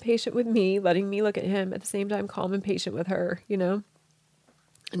calm and patient with me, letting me look at him, at the same time calm and patient with her, you know,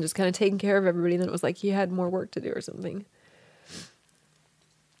 and just kind of taking care of everybody. And then it was like he had more work to do or something.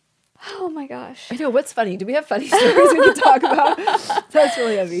 Oh my gosh. I know. What's funny? Do we have funny stories we can talk about? That's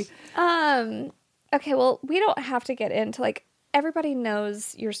really heavy. Okay, well, we don't have to get into like, everybody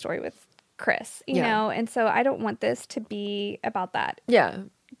knows your story with Chris, you know, and so I don't want this to be about that. Yeah.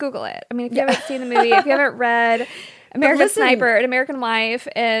 Google it. I mean, if you haven't seen the movie, if you haven't read American Sniper, An American Wife,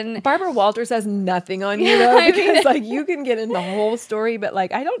 and Barbara Walters has nothing on you though, because like you can get in the whole story, but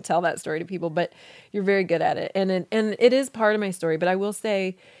like I don't tell that story to people, but you're very good at it, and it is part of my story. But I will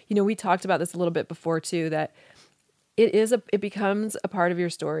say, you know, we talked about this a little bit before too, that it becomes a part of your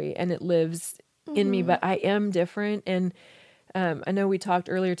story and it lives in me. But I am different, and I know we talked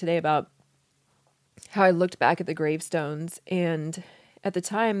earlier today about how I looked back at the gravestones, and at the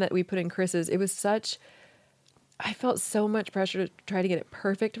time that we put in Chris's, it was I felt so much pressure to try to get it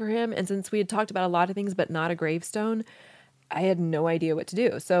perfect for him. And since we had talked about a lot of things, but not a gravestone, I had no idea what to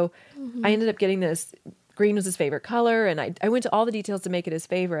do. So I ended up getting this. Green was his favorite color. And I went to all the details to make it his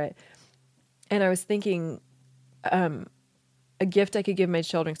favorite. And I was thinking, a gift I could give my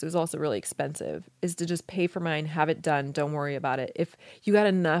children, because it was also really expensive, is to just pay for mine, have it done. Don't worry about it. If you got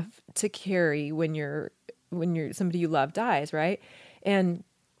enough to carry when somebody you love dies, right? And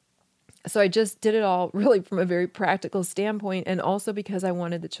so I just did it all really from a very practical standpoint, and also because I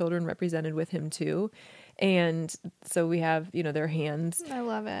wanted the children represented with him too. And so we have, you know, their hands. I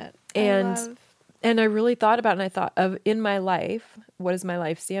love it. And I really thought about it, and I thought of, in my life, what does my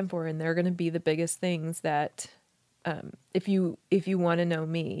life stand for? And they're going to be the biggest things that, if you want to know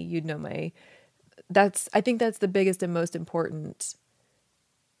me, you'd know I think that's the biggest and most important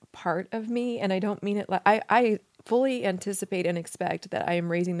part of me. And I don't mean it like, I fully anticipate and expect that I am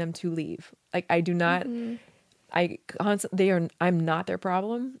raising them to leave. Like I do not, I'm not their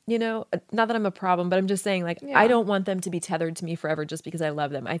problem, you know, not that I'm a problem, but I'm just saying like, I don't want them to be tethered to me forever just because I love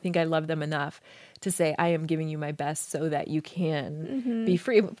them. I think I love them enough to say, I am giving you my best so that you can be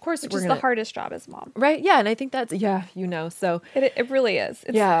free. Of course, which is the hardest job as mom. Right. Yeah. And I think that's, you know, so it really is.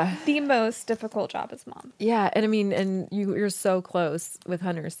 It's the most difficult job as mom. Yeah. And I mean, and you're so close with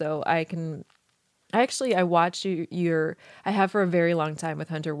Hunter. So I watched I have for a very long time with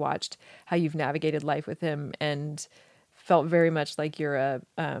Hunter watched how you've navigated life with him, and felt very much like you're a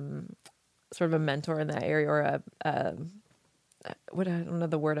sort of a mentor in that area, or I don't know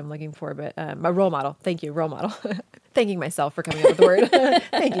the word I'm looking for, but a role model. Thank you, role model. Thanking myself for coming up with the word.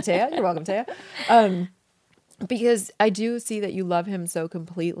 Thank you, Taya. You're welcome, Taya. Because I do see that you love him so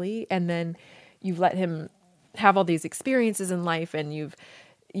completely, and then you've let him have all these experiences in life, and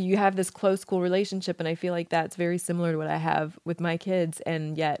you have this close, cool relationship. And I feel like that's very similar to what I have with my kids.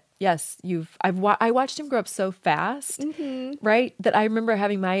 And yet, yes, I watched him grow up so fast, right? That I remember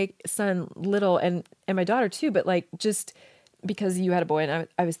having my son little, and my daughter too, but like, just because you had a boy, and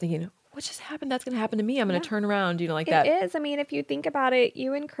I was thinking, what just happened? That's going to happen to me. I'm going to turn around, you know, like that. It is. I mean, if you think about it,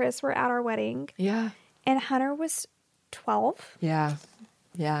 you and Chris were at our wedding. Yeah. And Hunter was 12. Yeah.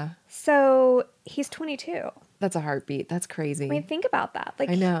 Yeah. So he's 22. That's a heartbeat. That's crazy. I mean, think about that. Like,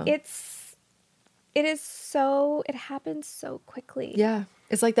 I know. It happens so quickly. Yeah.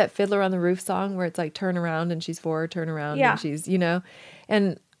 It's like that Fiddler on the Roof song where it's like, turn around and she's 4, turn around and she's, you know,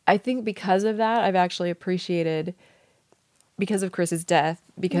 and I think because of that, I've actually appreciated, because of Chris's death,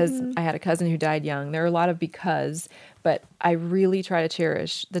 because I had a cousin who died young. There are a lot of but I really try to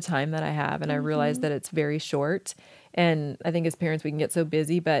cherish the time that I have. And I realize that it's very short. And I think as parents, we can get so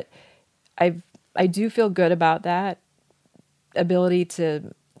busy, but I do feel good about that ability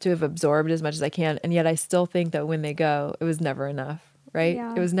to have absorbed as much as I can. And yet I still think that when they go, it was never enough, right?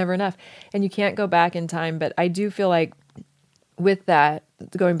 Yeah. It was never enough. And you can't go back in time. But I do feel like with that,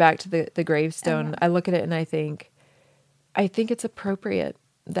 going back to the gravestone, I look at it and I think it's appropriate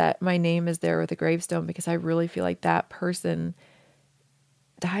that my name is there with a gravestone, because I really feel like that person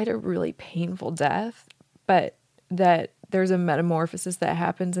died a really painful death, but that there's a metamorphosis that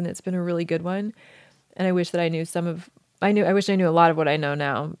happens, and it's been a really good one. And I wish that I knew some of I wish I knew a lot of what I know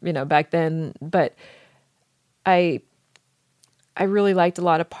now, back then, but I really liked a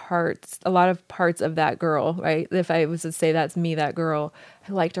lot of parts of that girl, right? If I was to say that's me, that girl,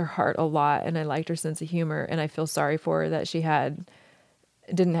 I liked her heart a lot, and I liked her sense of humor, and I feel sorry for her that she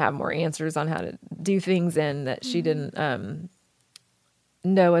didn't have more answers on how to do things, and that she didn't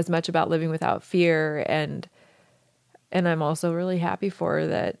know as much about living without fear, and I'm also really happy for her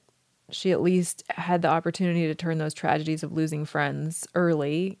that she at least had the opportunity to turn those tragedies of losing friends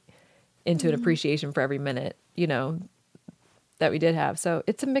early into an appreciation for every minute, that we did have. So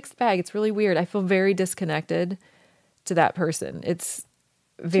it's a mixed bag. It's really weird. I feel very disconnected to that person. It's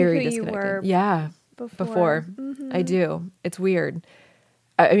very disconnected. You were yeah. Before. I do. It's weird.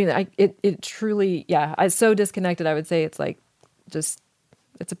 I mean, it truly, yeah. I'm so disconnected. I would say it's like, just,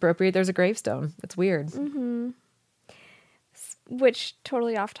 it's appropriate. There's a gravestone. It's weird. Which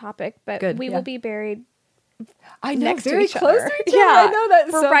totally off topic, but we will be buried. I know, next very to each close other. to each other. I know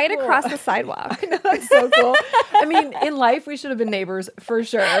that's we're so right cool. across the sidewalk. I know that's so cool. I mean, in life we should have been neighbors for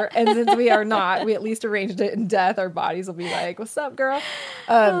sure, and since we are not, we at least arranged it in death. Our bodies will be like, "What's up, girl?"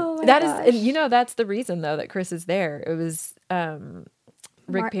 That is, and that's the reason though that Chris is there. It was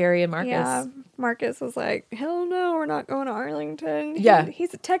Rick Perry and Marcus. Yeah, Marcus was like, "Hell no, we're not going to Arlington." Yeah,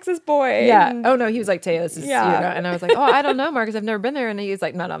 he's a Texas boy. Yeah. And oh no, he was like, "Tay, this is and I was like, "Oh, I don't know, Marcus. I've never been there." And he was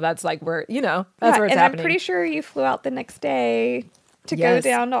like, "No, that's like where that's where it's and happening." I'm pretty sure you flew out the next day to go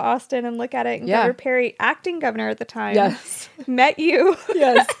down to Austin and look at it. And Governor Perry, acting governor at the time, met you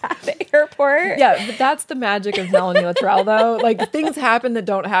at the airport. Yeah, but that's the magic of Melanie Luttrell, though. Like, things happen that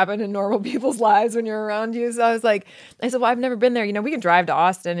don't happen in normal people's lives when you're around you. So I said, well, I've never been there. We can drive to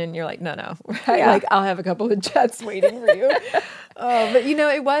Austin. And you're like, no. Right? Yeah. Like, I'll have a couple of jets waiting for you. But,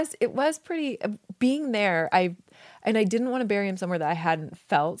 it was pretty, being there, and I didn't want to bury him somewhere that I hadn't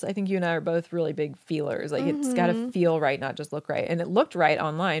felt. I think you and I are both really big feelers. Like, it's got to feel right, not just look right. And it looked right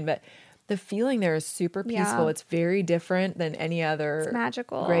online, but the feeling there is super peaceful. Yeah. It's very different than any other It's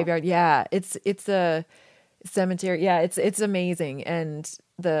magical graveyard. Yeah, it's a cemetery. Yeah, it's amazing. And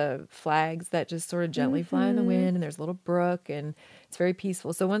the flags that just sort of gently fly in the wind, and there's a little brook, and it's very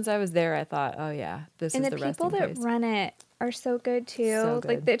peaceful. So once I was there, I thought, oh yeah, this is the resting place. And the people that run it are so good too. So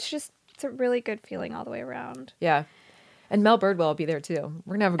good. Like, it's a really good feeling all the way around. Yeah. And Mel Birdwell will be there too.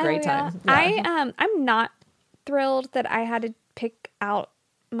 We're gonna have a great time. Yeah. I'm not thrilled that I had to pick out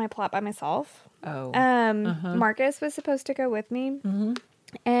my plot by myself. Marcus was supposed to go with me.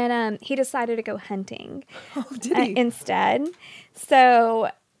 And he decided to go hunting instead.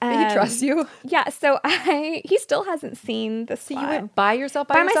 So he trusts you? Yeah. So he still hasn't seen the spot. So you went by yourself?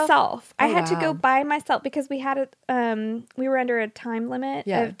 By myself. I had to go by myself because we had we were under a time limit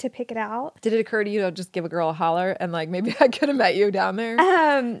to pick it out. Did it occur to you to just give a girl a holler and like maybe I could have met you down there?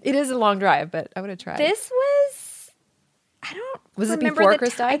 It is a long drive, but I would have tried. This was, I don't was remember it before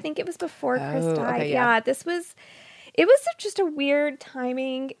Chris died? I think it was before Chris died. Okay, yeah. It was just a weird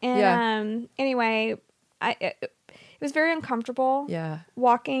timing. And anyway, it was very uncomfortable. Yeah.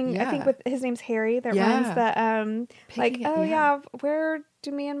 Walking, I think with his name's Harry that runs the where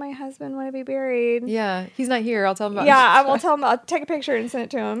do me and my husband want to be buried? Yeah. He's not here. I'll tell him about Yeah, I will tell him. I'll take a picture and send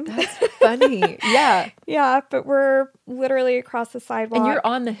it to him. That's funny. Yeah. Yeah, but we're literally across the sidewalk. And you're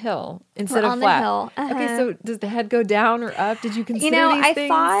on the hill instead We're of flat. on the hill. Okay, so does the head go down or up? Did you consider these I things?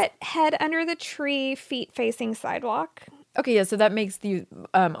 thought head under the tree, feet facing sidewalk. Okay, yeah, so that makes you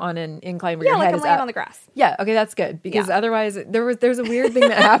on an incline where your like head I'm is laying up. on the grass. Yeah, okay, that's good because otherwise there's a weird thing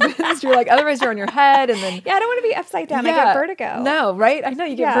that happens. You're like, otherwise you're on your head and then I don't want to be upside down. I get vertigo. No, right? I know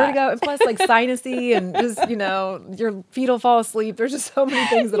you get vertigo and plus like sinusy and just your feet will fall asleep. There's just so many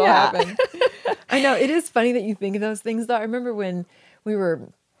things that'll happen. I know it is funny that you think of those things though. I remember when we were,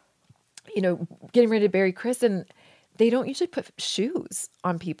 getting ready to bury Chris and they don't usually put shoes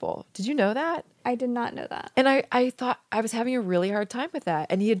on people. Did you know that? I did not know that. And I thought I was having a really hard time with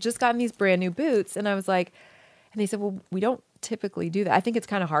that. And he had just gotten these brand new boots. And I was like, and they said, well, we don't typically do that. I think it's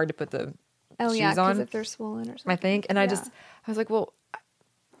kind of hard to put the shoes on. because if they're swollen or something. I think. And I was like, well,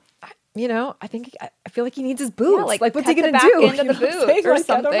 I think I feel like he needs his boots. Yeah, like what's he cut going the to do? back end of the boot or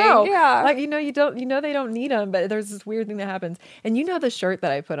something. I don't know. Yeah. Like, you don't, they don't need them, but there's this weird thing that happens. And the shirt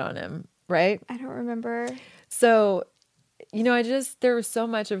that I put on him, right? I don't remember. So, there was so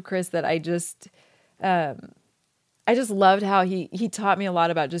much of Chris that I just loved how he taught me a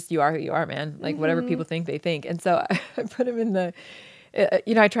lot about just you are who you are, man. Like whatever people think, they think. And so I put him in the,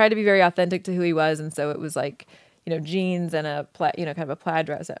 I tried to be very authentic to who he was. And so it was like, jeans and a kind of a plaid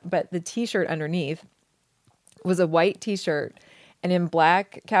dress. But the t-shirt underneath was a white t-shirt and in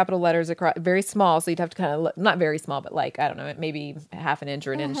black capital letters across, very small, so you'd have to kind of not very small, but like I don't know, maybe half an inch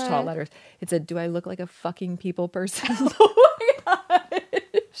or an inch tall letters. It said, "Do I look like a fucking people person?" Oh my gosh.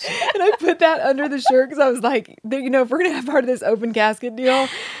 And I put that under the shirt because I was like, you know, if we're gonna have part of this open casket deal,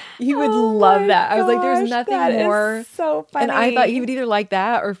 he would love that. I was like, there's nothing more. So funny. And I thought he would either like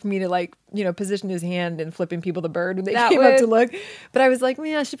that or for me to like, you know, position his hand and flipping people the bird when they came up to look. But I was like,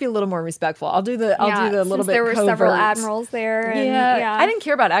 I should be a little more respectful. I'll do the little bit. There were covert. several admirals there. And, yeah. I didn't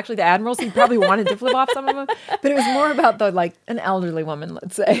care about actually the admirals. He probably wanted to flip off some of them, but it was more about the like an elderly woman,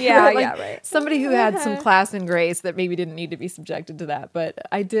 let's say. Yeah, right? Like, yeah, right. Somebody who had some class and grace that maybe didn't need to be subjected to that. But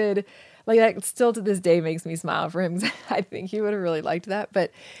I did. Like that still to this day makes me smile for him. I think he would have really liked that. But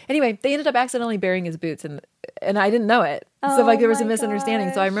anyway, they ended up accidentally burying his boots and I didn't know it. So like there was a misunderstanding.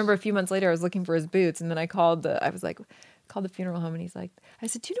 Gosh. So I remember a few months later I was looking for his boots and then I called the funeral home and he's like, I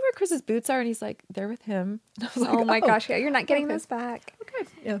said, "Do you know where Chris's boots are?" And he's like, "They're with him." And I was like, oh my gosh, yeah, you're not getting those back. Okay.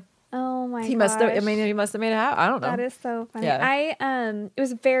 Yeah. Oh my gosh. He must have made it happen. I don't know. That is so funny. Yeah. It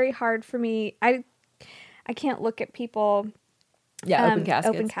was very hard for me. I can't look at people. Yeah,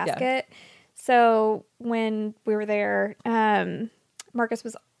 open casket. Yeah. So when we were there, Marcus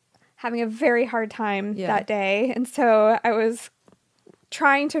was having a very hard time that day. And so I was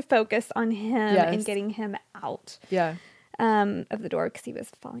trying to focus on him and getting him out of the door because he was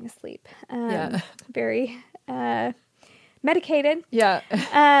falling asleep. Very medicated. Yeah.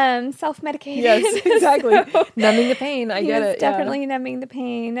 Self-medicated. Yes, exactly. So numbing the pain. I get it. Definitely numbing the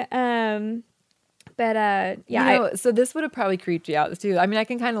pain. But you know, so this would have probably creeped you out too. I mean, I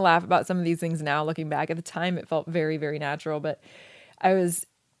can kind of laugh about some of these things now looking back. At the time, it felt very, very natural. But I was,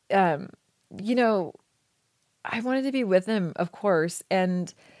 you know, I wanted to be with him, of course,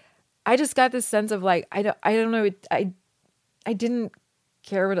 and I just got this sense of like I don't know. I didn't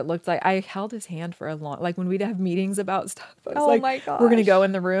care what it looked like. I held his hand for a long, like when we'd have meetings about stuff. I was like, my gosh. We're gonna go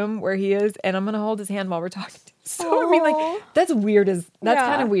in the room where he is, and I'm gonna hold his hand while we're talking. So I mean, like that's weird. That's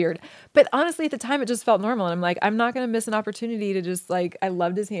kind of weird. But honestly, at the time, it just felt normal. And I'm like, I'm not gonna miss an opportunity to just like, I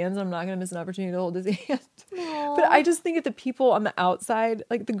loved his hands. And I'm not gonna miss an opportunity to hold his hand. But I just think that the people on the outside,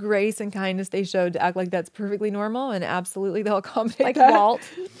 like the grace and kindness they showed to act like that's perfectly normal, and absolutely they'll accommodate like that. Walt.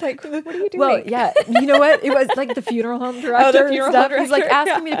 Like, what are you doing? Well, yeah, you know what? It was like the funeral home director. He was like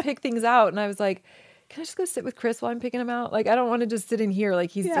asking me to pick things out, and I was like, "Can I just go sit with Chris while I'm picking him out? Like, I don't want to just sit in here like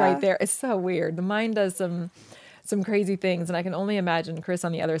he's right there." It's so weird. The mind does some crazy things, and I can only imagine Chris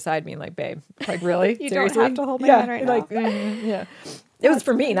on the other side being like, "Babe, like really? You Seriously? don't have to hold my hand right now." Like, yeah. It was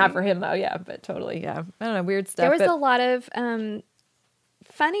for me, not for him though. Yeah, but totally. Yeah, I don't know, weird stuff. There was a lot of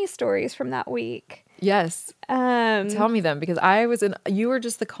funny stories from that week. Yes. Tell me them, because you were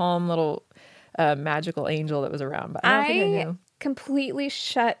just the calm little magical angel that was around. But I don't think I knew. Completely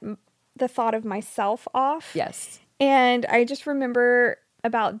shut the thought of myself off. Yes. And I just remember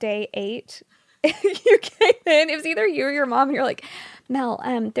about day 8, you came in. It was either you or your mom. And you're like, "Mel,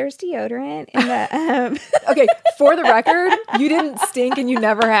 there's deodorant in the." Okay, for the record, you didn't stink and you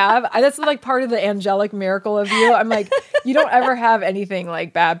never have. That's like part of the angelic miracle of you. I'm like, you don't ever have anything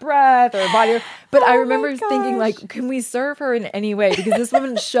like bad breath or body. But I remember thinking like, can we serve her in any way? Because this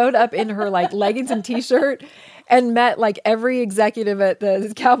woman showed up in her like leggings and t-shirt and met like every executive at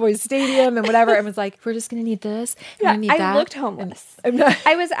the Cowboys stadium and whatever, and was like, "We're just gonna need this. Yeah, need I that." looked homeless.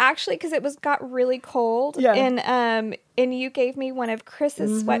 I was actually, because it got really cold. Yeah. And you gave me one of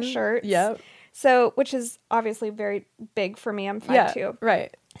Chris's sweatshirts. Yep. So, which is obviously very big for me. I'm 5'2".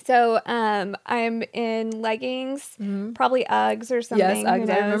 Right. So I'm in leggings, probably Uggs or something. Yes, Uggs.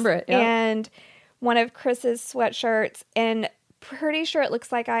 I remember it. Yep. And one of Chris's sweatshirts, and pretty sure it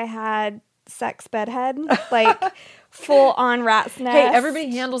looks like I had sex bedhead, like full on rat's nest. Hey, everybody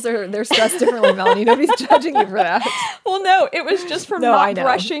handles their stress differently, Melanie. Nobody's judging you for that. Well, no, it was just from not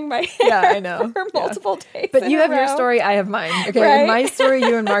brushing my hair. Yeah, I know. For multiple days. But you have your story, I have mine. Okay, right? In my story,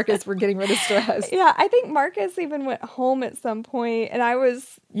 you and Marcus were getting rid of stress. Yeah, I think Marcus even went home at some point, and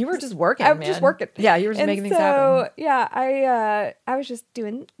you were just working. I was just working. Yeah, you were just making things happen. Yeah, I was just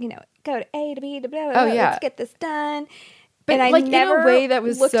doing, go to A to B to blah, blah, blah. Oh yeah, let's get this done. But and I like never in a way that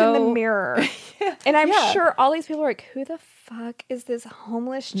was looked so... in the mirror. And I'm sure all these people are like, "Who the fuck is this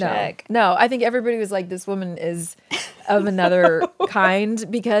homeless chick?" No, I think everybody was like, "This woman is of another kind,"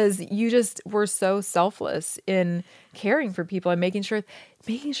 because you just were so selfless in caring for people and making sure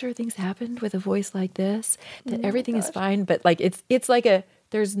things happened with a voice like this, that everything is fine. But like it's like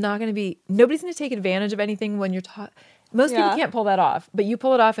there's not going to be, nobody's going to take advantage of anything when you're taught. Most people can't pull that off, but you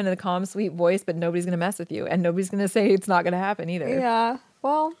pull it off in a calm, sweet voice, but nobody's going to mess with you, and nobody's going to say it's not going to happen either. Yeah.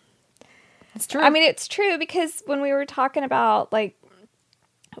 Well, it's true. I mean, it's true, because when we were talking about like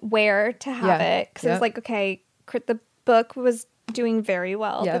where to have it, because it was like, okay, the book was doing very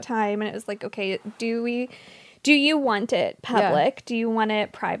well at Yep. the time, and it was like, okay, do you want it public? Do you want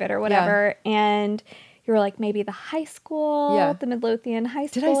it private or whatever? And you were like, maybe the high school, the Midlothian High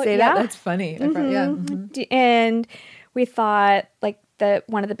School. Did I say that? That's funny. And we thought like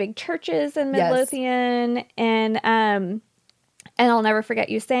one of the big churches in Midlothian, and I'll never forget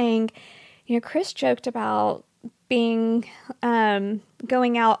you saying, you know, Chris joked about being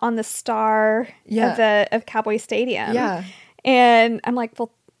going out on the star of Cowboy Stadium. Yeah. And I'm like,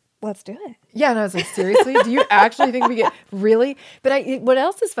 well, let's do it. Yeah, and I was like, seriously? Do you actually think we get really? But what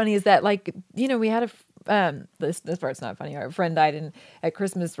else is funny is that, like, you know, we had this part's not funny. Our friend died at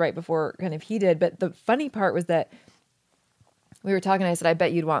Christmas right before kind of he did. But the funny part was that we were talking. I said, I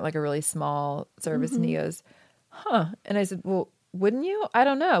bet you'd want like a really small service, and he goes, huh? And I said, well, wouldn't you? I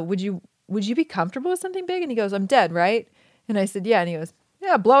don't know. Would you be comfortable with something big? And he goes, I'm dead, right? And I said, yeah. And he goes,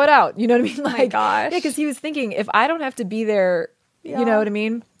 yeah, blow it out. You know what I mean? Like, oh my gosh. Yeah, because he was thinking, if I don't have to be there, you know what I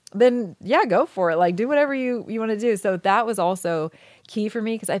mean? Then yeah, go for it. Like, do whatever you want to do. So that was also key for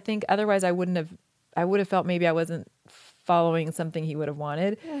me, because I think otherwise I would have felt maybe I wasn't following something he would have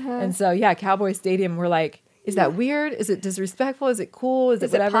wanted. And so yeah, Cowboy Stadium, we're like, is that weird? Is it disrespectful? Is it cool? Is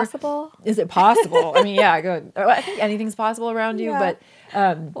it whatever? Possible? Is it possible? I mean, yeah, good. I think anything's possible around you, but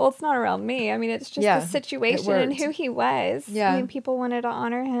well, it's not around me. I mean, it's just the situation and who he was. Yeah. I mean, people wanted to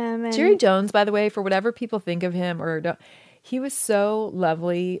honor him. And Jerry Jones, by the way, for whatever people think of him or don't, he was so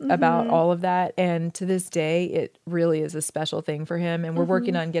lovely about all of that. And to this day, it really is a special thing for him. And we're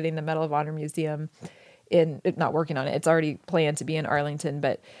working on getting the Medal of Honor Museum not working on it. It's already planned to be in Arlington,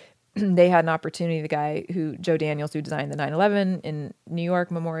 but they had an opportunity. The guy Joe Daniels, who designed the 9/11 in New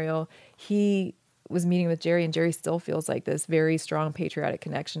York Memorial, he was meeting with Jerry, and Jerry still feels like this very strong patriotic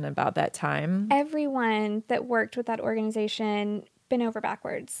connection about that time. Everyone that worked with that organization bent over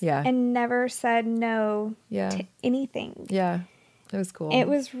backwards and never said no to anything. Yeah, it was cool. It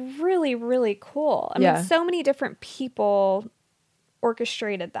was really, really cool. I mean, so many different people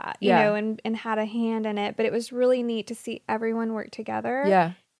orchestrated that, you know, and had a hand in it, but it was really neat to see everyone work together.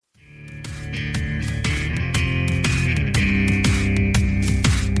 Yeah.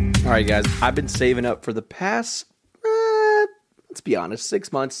 All right, guys, I've been saving up for the past, let's be honest,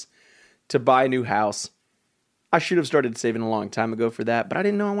 6 months to buy a new house. I should have started saving a long time ago for that, but I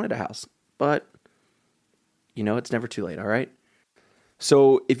didn't know I wanted a house. But, you know, it's never too late, all right?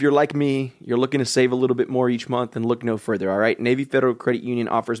 So if you're like me, you're looking to save a little bit more each month, and look no further, all right? Navy Federal Credit Union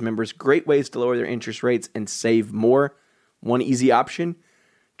offers members great ways to lower their interest rates and save more. One easy option: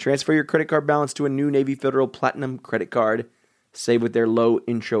 transfer your credit card balance to a new Navy Federal Platinum credit card. Save with their low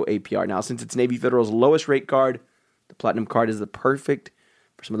intro APR. Now, since it's Navy Federal's lowest rate card, the Platinum card is the perfect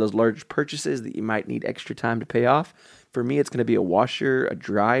for some of those large purchases that you might need extra time to pay off. For me, it's going to be a washer, a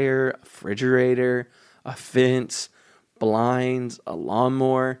dryer, a refrigerator, a fence, blinds, a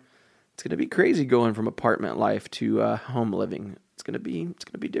lawnmower. It's going to be crazy going from apartment life to home living. It's going to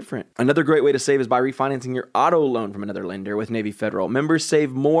be different. Another great way to save is by refinancing your auto loan from another lender with Navy Federal. Members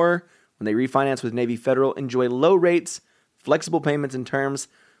save more when they refinance with Navy Federal. Enjoy low rates, flexible payments and terms.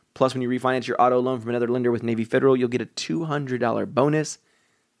 Plus, when you refinance your auto loan from another lender with Navy Federal, you'll get a $200 bonus.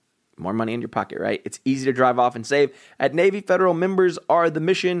 More money in your pocket, right? It's easy to drive off and save. At Navy Federal, members are the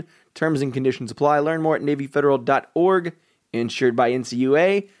mission. Terms and conditions apply. Learn more at NavyFederal.org. Insured by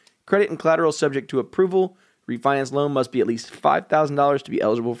NCUA. Credit and collateral subject to approval. Refinance loan must be at least $5,000 to be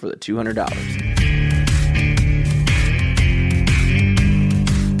eligible for the $200.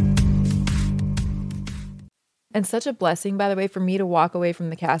 And such a blessing, by the way, for me to walk away from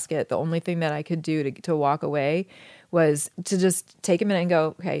the casket. The only thing that I could do to walk away was to just take a minute and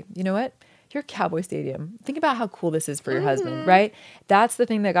go, okay, you know what? You're Cowboy Stadium. Think about how cool this is for your husband, right? That's the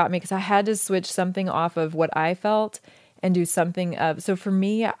thing that got me, because I had to switch something off of what I felt and do something of. So for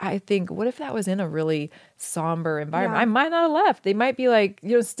me, I think, what if that was in a really somber environment? I might not have left. They might be like,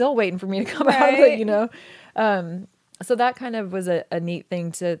 still waiting for me to come out of it, So that kind of was a neat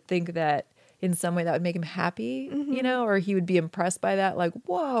thing to think that in some way that would make him happy, or he would be impressed by that. Like,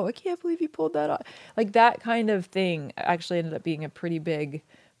 whoa, I can't believe you pulled that off. Like that kind of thing actually ended up being a pretty big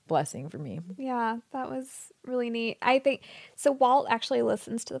blessing for me. Yeah, that was really neat. I think so. Walt actually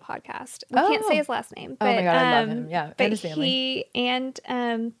listens to the podcast. We can't say his last name, but oh my God, I love him. Yeah, but and his family. He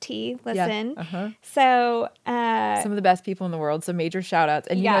and T listen. Yeah. So some of the best people in the world. So major shout outs.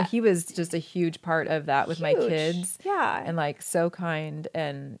 And he was just a huge part of that with my kids. Yeah, and like so kind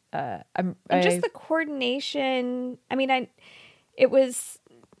and just the coordination. I mean, it was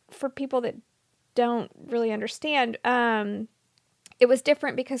for people that don't really understand. It was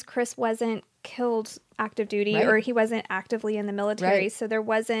different because Chris wasn't killed active duty or he wasn't actively in the military. Right. So there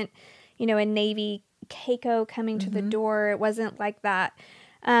wasn't, a Navy Keiko coming to the door. It wasn't like that.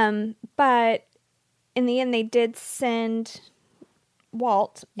 But in the end, they did send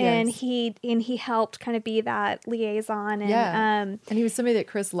Walt, and he helped kind of be that liaison. And, and he was somebody that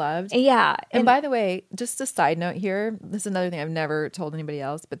Chris loved. Yeah. And by the way, just a side note here, this is another thing I've never told anybody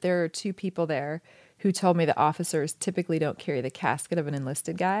else, but there are 2 people there who told me that officers typically don't carry the casket of an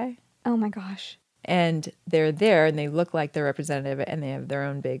enlisted guy. Oh my gosh. And they're there and they look like they're representative and they have their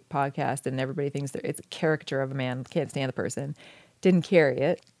own big podcast and everybody thinks it's a caricature of a man, can't stand the person. Didn't carry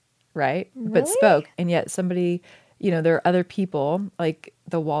it, right? Really? But spoke. And yet somebody, there are other people like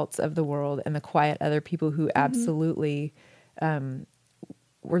the Walts of the world and the quiet other people who absolutely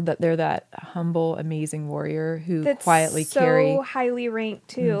they're that humble, amazing warrior who That's quietly so carry. highly ranked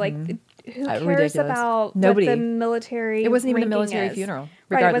too. Like who cares ridiculous. about Nobody. what the military? It wasn't even a ranking military is. funeral.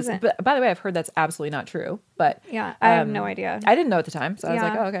 Right, it Regardless. wasn't. But by the way, I've heard that's absolutely not true. But Yeah, I have no idea. I didn't know at the time, so I was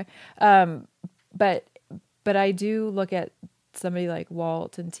like, Yeah. oh, okay. But I do look at somebody like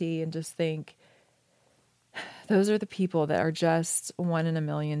Walt and T and just think those are the people that are just 1 in a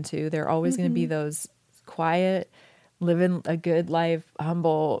million too. They're always going to be those quiet, living a good life,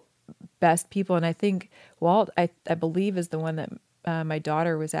 humble, best people. And I think Walt, I believe, is the one that my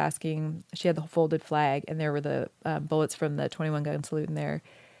daughter was asking. She had the folded flag, and there were the bullets from the 21 gun salute in there.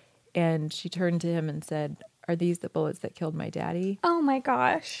 And she turned to him and said, "Are these the bullets that killed my daddy?" Oh my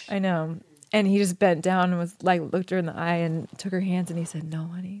gosh. I know. And he just bent down and was like, looked her in the eye and took her hands and he said, "No,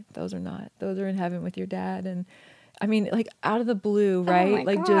 honey, those are not. Those are in heaven with your dad." And I mean, like out of the blue, right? Oh my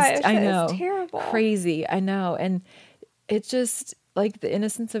like gosh, just, I that is know, terrible. crazy. I know. And it's just like the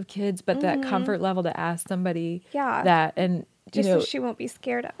innocence of kids, but that comfort level to ask somebody that, and just so she won't be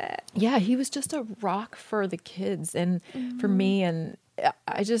scared of it. Yeah, he was just a rock for the kids and for me. And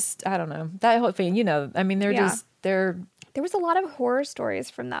I don't know, that whole thing, I mean, they're There was a lot of horror stories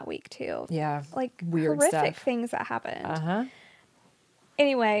from that week too. Yeah. Like weird horrific stuff. things that happened. Uh-huh.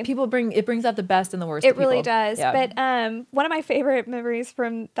 Anyway. It brings out the best and the worst It of people. really does. Yeah. But one of my favorite memories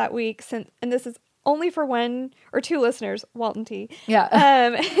from that week, and this is only for 1 or 2 listeners, Walt and T.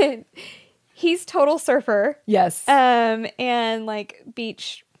 Yeah. He's total surfer. Yes. And like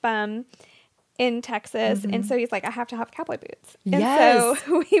beach bum in Texas. And so he's like, I have to have cowboy boots. Yes. And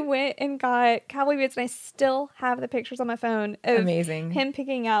so we went and got cowboy boots, and I still have the pictures on my phone of Amazing. him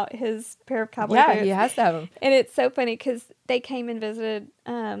picking out his pair of cowboy Yeah, boots. he has to have them. And it's so funny because they came and visited.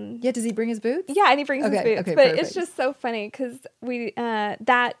 Yeah, does he bring his boots? Yeah, and he brings his boots. Okay, but perfect. it's just so funny because we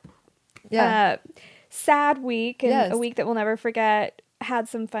sad week and a week that we'll never forget had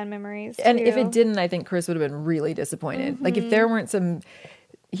some fun memories. And too. if it didn't, I think Chris would have been really disappointed. Like if there weren't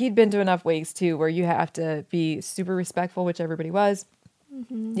he'd been to enough wakes too where you have to be super respectful, which everybody was.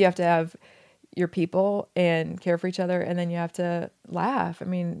 You have to have your people and care for each other, and then you have to laugh. I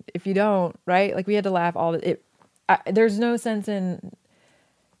mean, if you don't, right? Like we had to laugh there's no sense in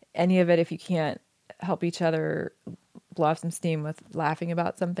any of it if you can't help each other blow off some steam with laughing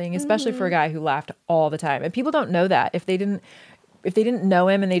about something, especially for a guy who laughed all the time. And people don't know that. If they didn't know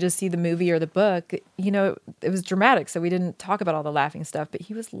him and they just see the movie or the book, it was dramatic. So we didn't talk about all the laughing stuff, but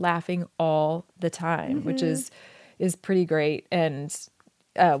he was laughing all the time, which is pretty great. And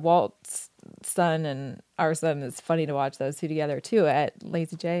Walt's son and our son, it's funny to watch those 2 together too at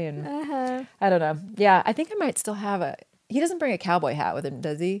Lazy J. And I don't know. Yeah, I think I might still have he doesn't bring a cowboy hat with him,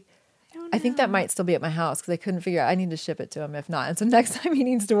 does he? I think that might still be at my house because I couldn't figure out. I need to ship it to him if not. And so next time he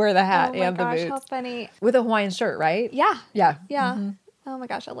needs to wear the hat and the boots. How funny. With a Hawaiian shirt, right? Yeah. Yeah. Yeah. Oh my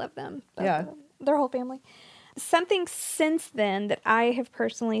gosh, I love them. Yeah. Their whole family. Something since then that I have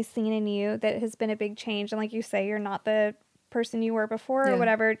personally seen in you that has been a big change. And like you say, you're not the person you were before or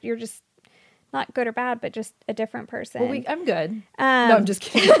whatever. You're just not good or bad, but just a different person. Well, I'm good. No, I'm just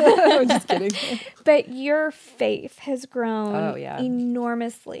kidding. I'm just kidding. But your faith has grown yeah.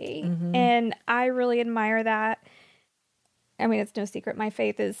 enormously. And I really admire that. I mean, it's no secret. My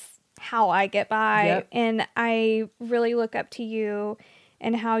faith is how I get by. Yep. And I really look up to you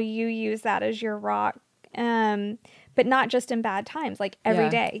and how you use that as your rock. But not just in bad times, like every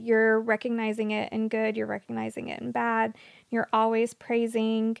day. You're recognizing it in good. You're recognizing it in bad. You're always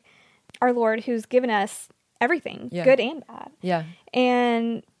praising our Lord who's given us everything, good and bad. Yeah.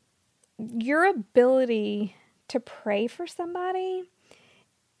 And your ability to pray for somebody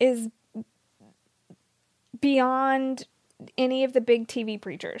is beyond any of the big TV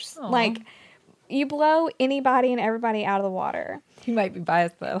preachers. Aww. Like, you blow anybody and everybody out of the water. You might be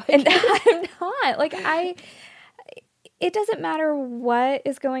biased, but and I'm not. Like, it doesn't matter what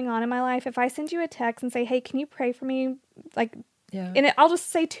is going on in my life. If I send you a text and say, hey, can you pray for me? Like, and I'll just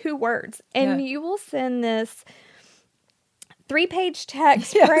say 2 words, and you will send this 3-page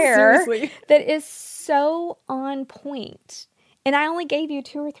text Yeah, prayer seriously. that is so on point. And I only gave you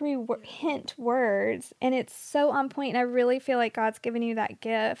 2 or 3 hint words, and it's so on point. And I really feel like God's given you that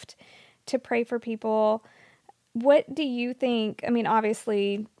gift to pray for people. What do you think? I mean,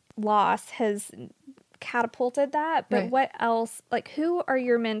 obviously, loss has catapulted that, but Right. what else? Like, who are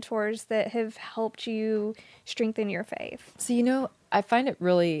your mentors that have helped you strengthen your faith? So, I find it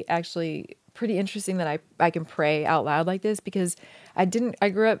really actually pretty interesting that I can pray out loud like this, because I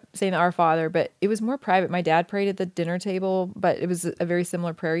grew up saying the Our Father, but it was more private. My dad prayed at the dinner table, but it was a very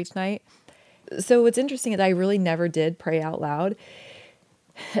similar prayer each night. So what's interesting is I really never did pray out loud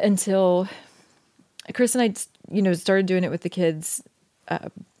until Chris and I, started doing it with the kids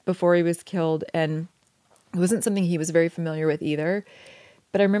before he was killed. And it wasn't something he was very familiar with either.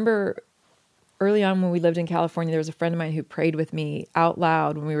 But I remember early on when we lived in California, there was a friend of mine who prayed with me out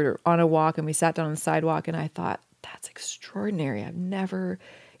loud when we were on a walk, and we sat down on the sidewalk, and I thought, that's extraordinary. I've never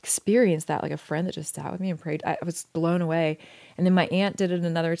experienced that, like a friend that just sat with me and prayed. I was blown away. And then my aunt did it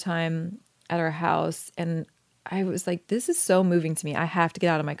another time at our house, and I was like, this is so moving to me. I have to get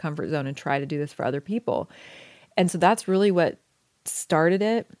out of my comfort zone and try to do this for other people. And so that's really what started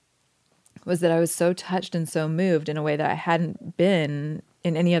it, was that I was so touched and so moved in a way that I hadn't been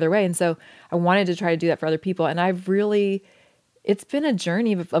in any other way. And so I wanted to try to do that for other people. And it's been a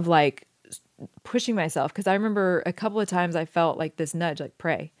journey of like pushing myself. Cause I remember a couple of times I felt like this nudge, like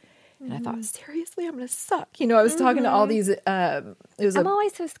pray. And I thought, seriously, I'm going to suck. I was talking to all these, I'm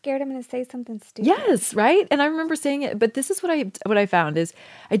always so scared I'm going to say something stupid. Yes. Right. And I remember saying it, but this is what I found is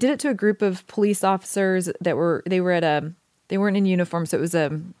I did it to a group of police officers they weren't in uniform. So it was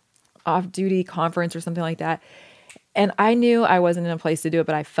a off-duty conference or something like that. And I knew I wasn't in a place to do it,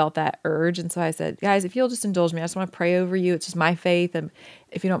 but I felt that urge. And so I said, guys, if you'll just indulge me, I just want to pray over you. It's just my faith. And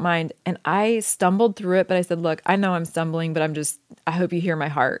if you don't mind. And I stumbled through it, but I said, look, I know I'm stumbling, but I hope you hear my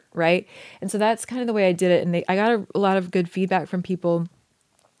heart. Right. And so that's kind of the way I did it. And I got a lot of good feedback from people,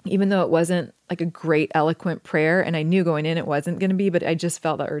 even though it wasn't like a great eloquent prayer. And I knew going in it wasn't going to be, but I just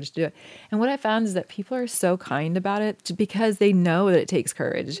felt the urge to do it. And what I found is that people are so kind about it because they know that it takes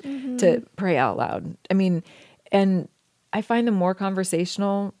courage to pray out loud. I mean, and I find the more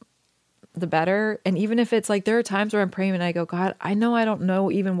conversational, the better. And even if it's like, there are times where I'm praying and I go, God, I know I don't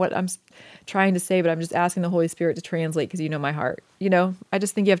know even what I'm trying to say, but I'm just asking the Holy Spirit to translate because you know my heart. I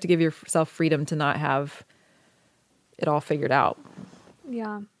just think you have to give yourself freedom to not have it all figured out.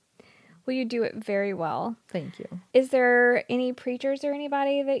 Yeah. Well, you do it very well. Thank you. Is there any preachers or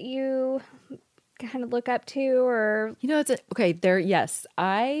anybody that you kind of look up to, or? Yes.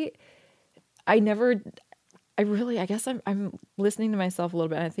 I guess I'm listening to myself a little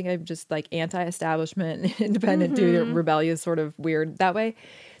bit. And I think I'm just like anti-establishment, independent, rebellious, sort of weird that way.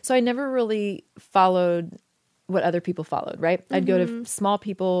 So I never really followed what other people followed, right? I'd go to small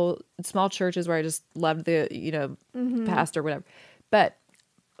churches where I just loved the, pastor, whatever. But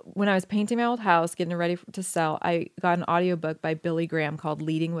when I was painting my old house, getting it ready to sell, I got an audiobook by Billy Graham called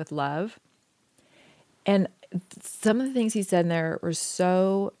Leading with Love. And some of the things he said in there were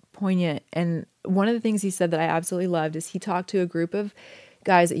so poignant. And one of the things he said that I absolutely loved is he talked to a group of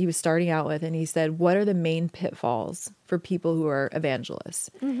guys that he was starting out with. And he said, what are the main pitfalls for people who are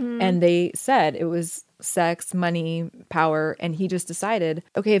evangelists? And they said it was sex, money, power. And he just decided,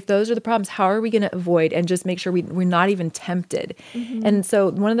 okay, if those are the problems, how are we going to avoid and just make sure we're not even tempted? And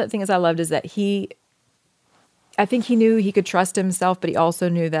so one of the things I loved is that I think he knew he could trust himself, but he also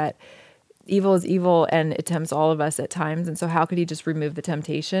knew that evil is evil and it tempts all of us at times. And so how could he just remove the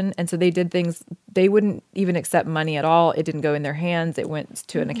temptation? And so they did things, they wouldn't even accept money at all. It didn't go in their hands. It went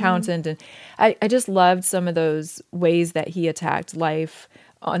to an accountant. And I just loved some of those ways that he attacked life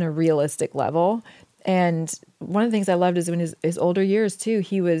on a realistic level. And one of the things I loved is in his older years too,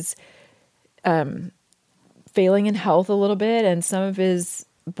 he was failing in health a little bit. And some of his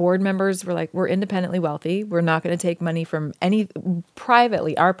board members were like, we're independently wealthy. We're not going to take money from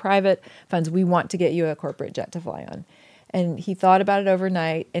privately, our private funds. We want to get you a corporate jet to fly on. And he thought about it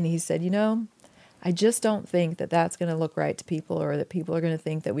overnight and he said, I just don't think that that's going to look right to people, or that people are going to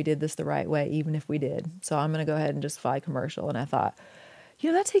think that we did this the right way, even if we did. So I'm going to go ahead and just fly commercial. And I thought,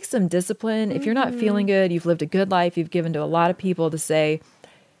 that takes some discipline. If you're not feeling good, you've lived a good life, you've given to a lot of people, to say,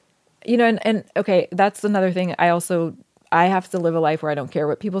 and okay, that's another thing. I have to live a life where I don't care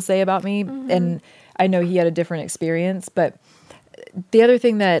what people say about me. And I know he had a different experience. But the other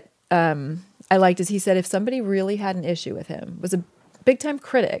thing that I liked is he said if somebody really had an issue with him, was a big time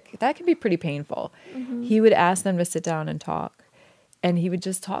critic, that can be pretty painful. He would ask them to sit down and talk. And he would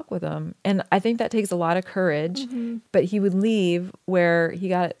just talk with them. And I think that takes a lot of courage. But he would leave where he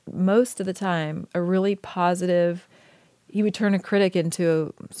got, most of the time, a really positive, you would turn a critic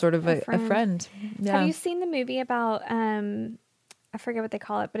into sort of a friend. Yeah. Have you seen the movie about, I forget what they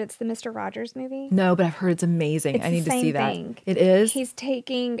call it, but it's the Mr. Rogers movie? No, but I've heard it's amazing. It's I need the to see same that. thing. It is? He's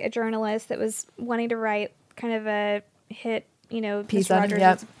taking a journalist that was wanting to write kind of a hit, Piece Mr. on it, Rogers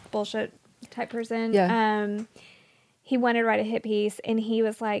yep. is a bullshit type person. Yeah. He wanted to write a hit piece, and he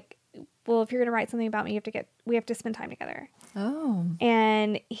was like, well, if you're going to write something about me, we have to spend time together. Oh.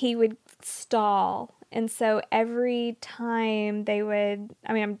 And he would stall. And so every time they would,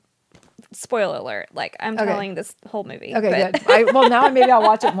 spoiler alert, like I'm telling this whole movie. Okay, good. Well, now maybe I'll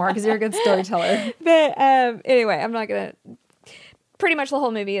watch it more because you're a good storyteller. But anyway, I'm not going to. Pretty much the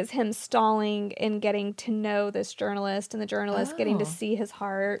whole movie is him stalling and getting to know this journalist, and the journalist getting to see his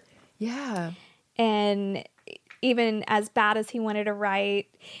heart. Yeah. And even as bad as he wanted to write,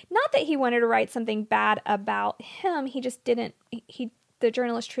 not that he wanted to write something bad about him, he just didn't, the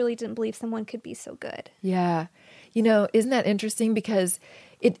journalist truly didn't believe someone could be so good. Yeah. Isn't that interesting? Because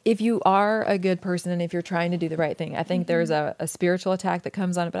if you are a good person and if you're trying to do the right thing, I think there's a spiritual attack that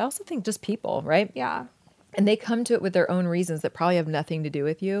comes on it, but I also think just people, right? Yeah. And they come to it with their own reasons that probably have nothing to do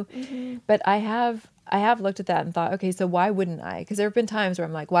with you. Mm-hmm. But I have looked at that and thought, okay, so why wouldn't I? Because there have been times where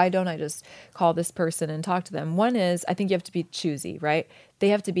I'm like, why don't I just call this person and talk to them? One is, I think you have to be choosy, right? They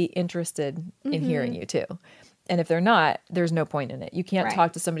have to be interested in hearing you too. And if they're not, there's no point in it. You can't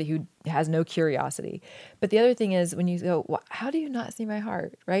talk to somebody who has no curiosity. But the other thing is when you go, well, how do you not see my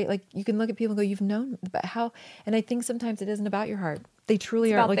heart, right? Like you can look at people and go, you've known, but how? And I think sometimes it isn't about your heart. They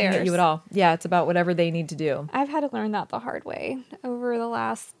truly aren't looking at you at all. Yeah, it's about whatever they need to do. I've had to learn that the hard way over the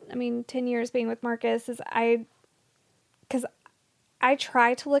last, 10 years being with Marcus because I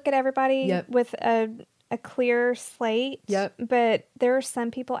try to look at everybody with a clear slate. Yep. But there are some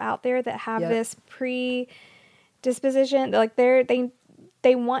people out there that have this predisposition, like they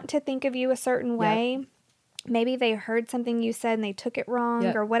want to think of you a certain way. Yep. Maybe they heard something you said and they took it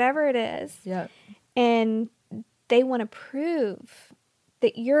wrong or whatever it is. Yeah. And they want to prove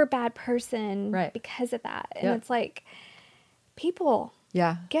that you're a bad person because of that. And it's like, people,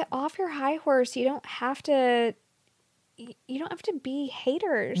 get off your high horse. You don't have to be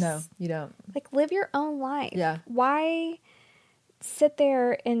haters. No, you don't. Like, live your own life. Yeah. Why sit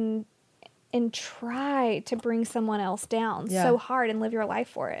there and try to bring someone else down so hard and live your life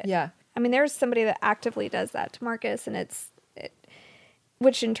for it? Yeah. There's somebody that actively does that to Marcus, and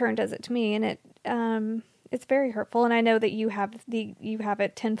which in turn does it to me, and it's very hurtful. And I know that you have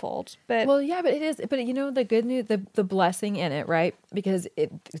it tenfold, but well, yeah, but it is. But the good news, the blessing in it, right? Because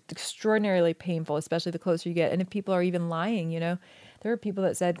it's extraordinarily painful, especially the closer you get. And if people are even lying, there are people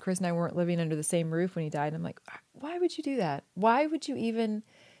that said Chris and I weren't living under the same roof when he died. And I'm like, why would you do that? Why would you even?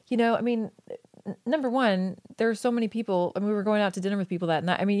 Number one, there are so many people. We were going out to dinner with people that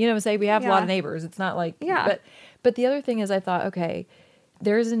night. Say we have a lot of neighbors. It's not like, but the other thing is, I thought, okay,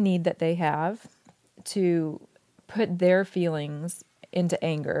 there's a need that they have to put their feelings into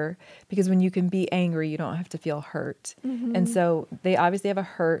anger, because when you can be angry, you don't have to feel hurt. Mm-hmm. And so they obviously have a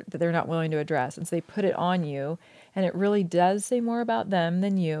hurt that they're not willing to address. And so they put it on you, and it really does say more about them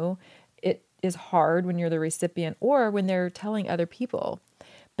than you. It is hard when you're the recipient or when they're telling other people.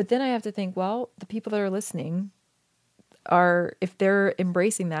 But then I have to think, well, the people that are listening if they're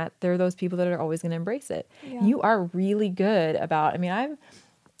embracing that, they're those people that are always going to embrace it. Yeah. You are really good about,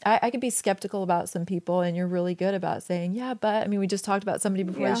 I could be skeptical about some people, and you're really good about saying, yeah, but we just talked about somebody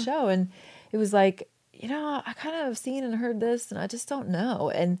before the show, and it was like, I kind of have seen and heard this, and I just don't know.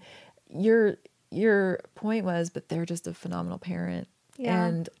 And your point was, but they're just a phenomenal parent. Yeah.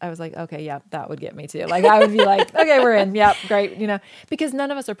 And I was like, okay, yeah, that would get me too. Like, I would be like, okay, we're in. Yep, great. Because none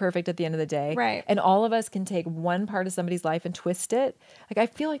of us are perfect at the end of the day. Right. And all of us can take one part of somebody's life and twist it. Like, I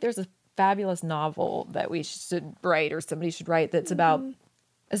feel like there's a fabulous novel that we should write, or somebody should write, that's about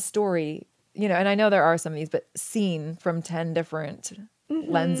a story, and I know there are some of these, but seen from 10 different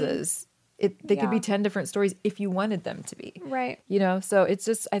lenses. They could be 10 different stories if you wanted them to be. Right. So it's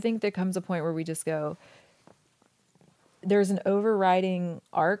just, I think there comes a point where we just go, there's an overriding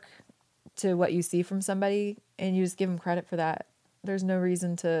arc to what you see from somebody, and you just give them credit for that. There's no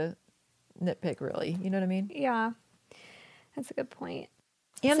reason to nitpick, really. You know what I mean? Yeah. That's a good point.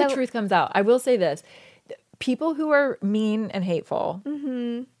 And the truth comes out. I will say this. People who are mean and hateful,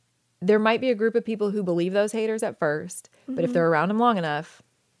 there might be a group of people who believe those haters at first, but if they're around them long enough,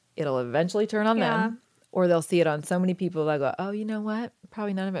 it'll eventually turn on them, or they'll see it on so many people that go, oh, you know what?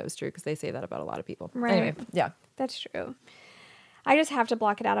 Probably none of it was true, because they say that about a lot of people. Right. Anyway, yeah. That's true. I just have to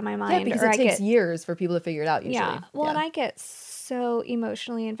block it out of my mind. Yeah, because it takes years for people to figure it out usually. Yeah. Well, and I get so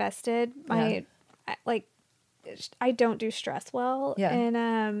emotionally invested. I don't do stress well. Yeah.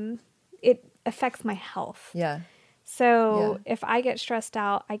 And it affects my health. Yeah. So if I get stressed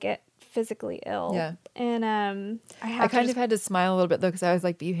out, I get physically ill. Yeah. And I kind of had to smile a little bit though, because I was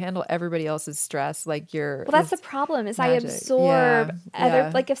like, but you handle everybody else's stress like you're. Well, that's the problem is magic. I absorb other,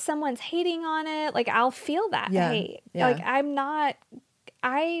 Yeah. like if someone's hating on it, like I'll feel that hate. Yeah.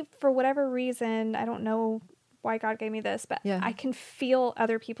 Like for whatever reason, I don't know why God gave me this, but I can feel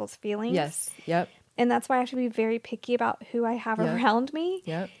other people's feelings. Yes. Yep. And that's why I have to be very picky about who I have around me.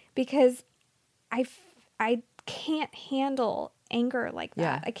 Yep. Because I can't handle anger like that.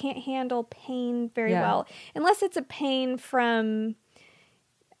 Yeah. I can't handle pain very well. Unless it's a pain from,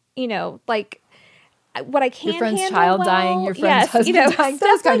 like what I can your friend's handle child dying, your friend's husband dying,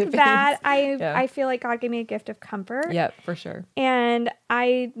 those stuff kind like of that. things. I feel like God gave me a gift of comfort. Yeah, for sure. And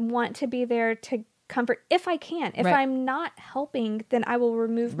I want to be there to comfort if I can. If I'm not helping, then I will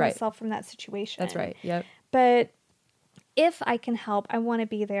remove myself from that situation. That's right. Yep. But if I can help, I want to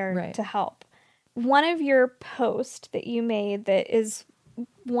be there to help. One of your posts that you made that is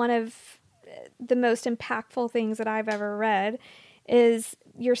one of the most impactful things that I've ever read is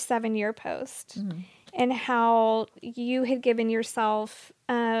your 7-year post and how you had given yourself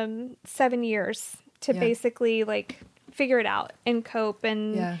 7 years to basically like figure it out and cope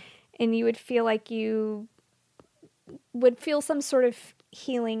and you would feel like you would feel some sort of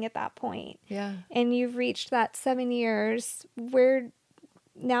healing at that point. Yeah. And you've reached that 7 years where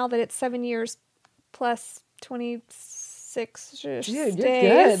now that it's 7 years plus 26 Dude, days. you're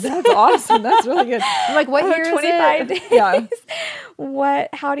good. That's awesome. That's really good. I'm like, what year 25 is it? days. Yeah.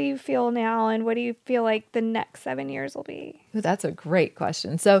 How do you feel now? And what do you feel like the next 7 years will be? Ooh, that's a great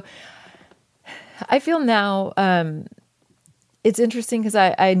question. So I feel now, it's interesting because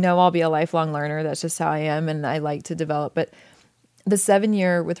I know I'll be a lifelong learner. That's just how I am. And I like to develop, but the 7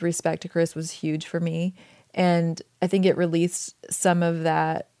 year with respect to Chris was huge for me. And I think it released some of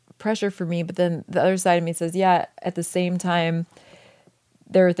that pressure for me. But then the other side of me says, at the same time,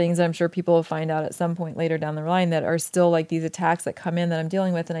 there are things that I'm sure people will find out at some point later down the line that are still like these attacks that come in that I'm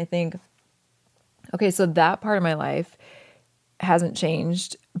dealing with. And I think, okay, so that part of my life hasn't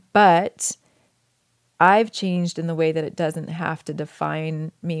changed, but I've changed in the way that it doesn't have to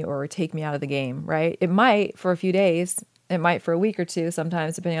define me or take me out of the game, right? It might for a few days, it might for a week or two,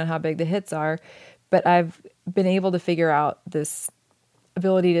 sometimes depending on how big the hits are, but I've been able to figure out this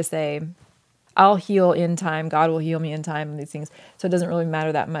ability to say, I'll heal in time. God will heal me in time and these things. So it doesn't really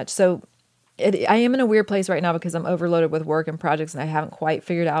matter that much. So I am in a weird place right now because I'm overloaded with work and projects and I haven't quite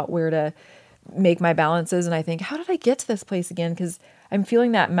figured out where to make my balances. And I think, how did I get to this place again? Because I'm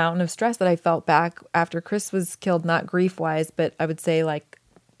feeling that mountain of stress that I felt back after Chris was killed, not grief wise, but I would say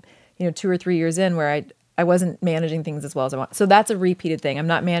 2 or 3 years in where I wasn't managing things as well as I want. So that's a repeated thing. I'm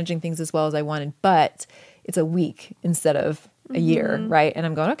not managing things as well as I wanted, but it's a week instead of a year, right? And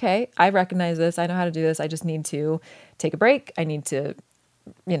I'm going, okay, I recognize this. I know how to do this. I just need to take a break. I need to,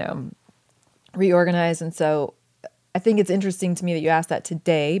 reorganize. And so I think it's interesting to me that you asked that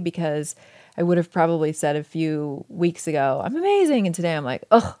today because I would have probably said a few weeks ago, I'm amazing. And today I'm like,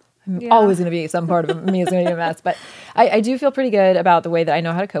 I'm always going to be some part of me is going to be a mess. But I do feel pretty good about the way that I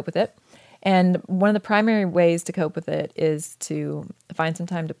know how to cope with it. And one of the primary ways to cope with it is to find some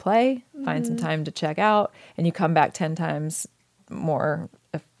time to play, find some time to check out, and you come back 10 times more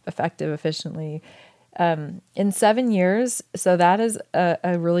effective, efficiently. In 7 years, so that is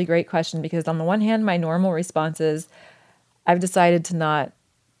a really great question because on the one hand, my normal response is I've decided to not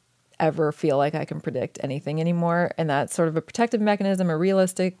ever feel like I can predict anything anymore. And that's sort of a protective mechanism, a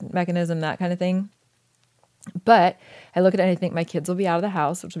realistic mechanism, that kind of thing. But I look at it and I think my kids will be out of the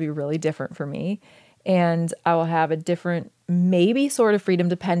house, which will be really different for me. And I will have a different, maybe sort of freedom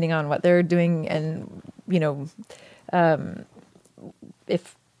depending on what they're doing. And,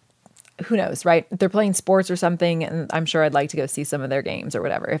 if, who knows, right? If they're playing sports or something, and I'm sure I'd like to go see some of their games or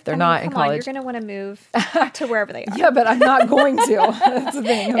whatever. If they're not in college. You're going to want to move to wherever they are. Yeah, but I'm not going to. That's the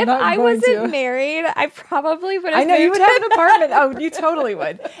thing. If I wasn't married, I probably would have I know, you would have an apartment. Oh, you totally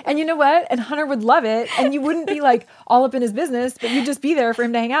would. And you know what? And Hunter would love it. And you wouldn't be like all up in his business, but you'd just be there for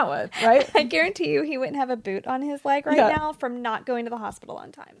him to hang out with, right? I guarantee you he wouldn't have a boot on his leg now from not going to the hospital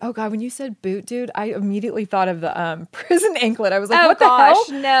on time. Oh, God. When you said boot, dude, I immediately thought of the prison anklet. I was like, what the hell?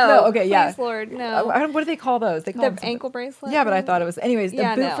 No. Okay, yeah. Please, Lord, no. What do they call those? They call the ankle bracelet? Yeah, but I thought it was, anyways,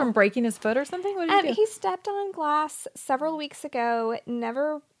 the boot from breaking his foot or something? What did he do? He stepped on glass several weeks ago,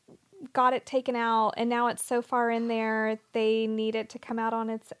 never got it taken out, and now it's so far in there, they need it to come out on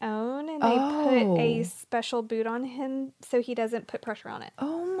its own, and they put a special boot on him so he doesn't put pressure on it.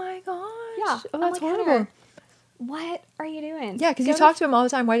 Oh my gosh. Yeah. Oh, that's horrible. what are you doing? Yeah, because you talk to him all the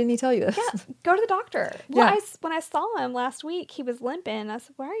time. Why didn't he tell you this? Yeah, go to the doctor. Well, Yeah. when I saw him last week, he was limping. I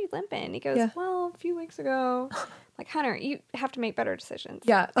said, why are you limping? He goes, Yeah. well, a few weeks ago. Like, Hunter, you have to make better decisions.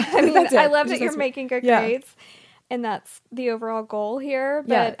 Yeah. I mean, That's it. I love that Just you're that's- making good yeah. grades. And that's the overall goal here.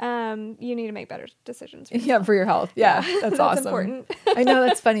 Yeah. But you need to make better decisions. For Yeah, for your health. Yeah, Yeah, that's that's awesome. important. I know,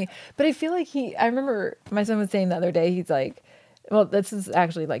 that's funny. But I feel like I remember my son was saying the other day, he's like, well, this is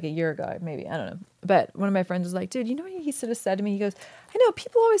actually like a year ago, maybe, I don't know. But one of my friends was like, dude, you know what he sort of said to me? He goes, I know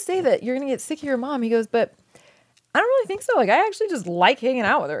people always say that you're going to get sick of your mom. He goes, but I don't really think so. Like, I actually just like hanging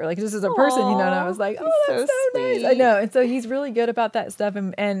out with her, like just as a person, you know. And I was like, oh, that's so nice. I know. And so he's really good about that stuff.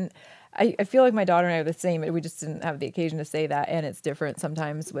 And I feel like my daughter and I are the same, but we just didn't have the occasion to say that. And it's different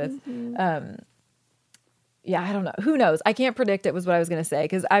sometimes with, yeah, I don't know. Who knows? I can't predict it was what I was going to say,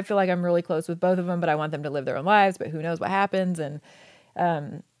 because I feel like I'm really close with both of them, but I want them to live their own lives, but who knows what happens. And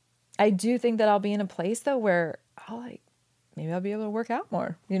I do think that I'll be in a place though where maybe I'll be able to work out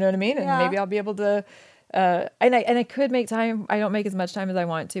more, you know what I mean? And maybe I'll be able to, and I could make time. I don't make as much time as I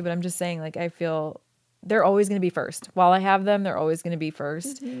want to, but I'm just saying, like, I feel they're always going to be first. While I have them, they're always going to be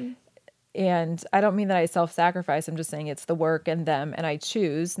first. And I don't mean that I self-sacrifice. I'm just saying it's the work and them, and I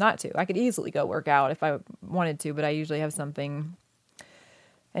choose not to. I could easily go work out if I wanted to, but I usually have something.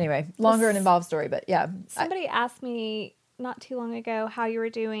 Anyway, longer and involved story, but yeah. Somebody asked me not too long ago how you were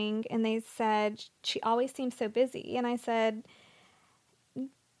doing, and they said, she always seems so busy. And I said,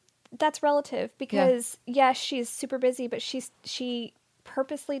 that's relative, because yes, she's super busy, but she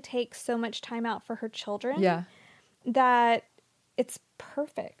purposely takes so much time out for her children. Yeah. That it's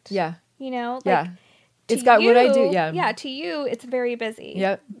perfect. Yeah. You know? Like, yeah. It's got what I do. Yeah. Yeah. To you, it's very busy.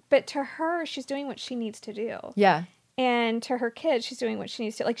 Yep. But to her, she's doing what she needs to do. Yeah. And to her kids, she's doing what she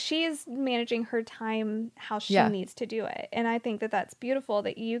needs to. Like, she is managing her time how she needs to do it. And I think that that's beautiful,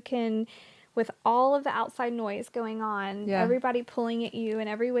 that you can, with all of the outside noise going on, everybody pulling at you in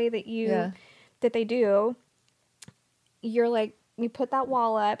every way that that they do, you're like, you put that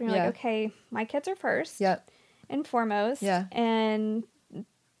wall up and you're like, okay, my kids are first and foremost. Yeah. And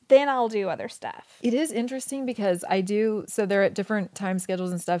then I'll do other stuff. It is interesting because so they're at different time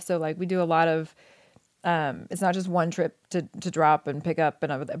schedules and stuff. So like we do a lot of, it's not just one trip to drop and pick up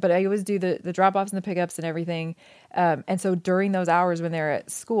but I always do the drop offs and the pickups and everything. And so during those hours when they're at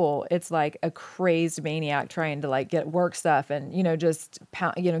school, it's like a crazed maniac trying to like get work stuff and, just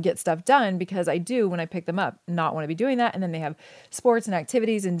get stuff done, because I do, when I pick them up, not want to be doing that. And then they have sports and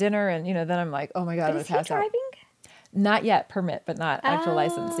activities and dinner. And, then I'm like, oh my God, I'm going to pass out. Not yet. Permit, but not actual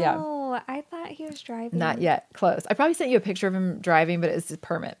license. Yeah. Oh, I thought he was driving. Not yet. Close. I probably sent you a picture of him driving, but it's a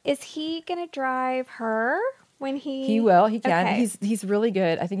permit. Is he going to drive her when He will. He can. Okay. He's really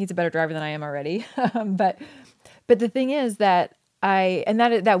good. I think he's a better driver than I am already. But the thing is that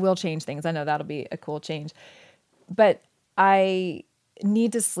that will change things. I know that'll be a cool change. But I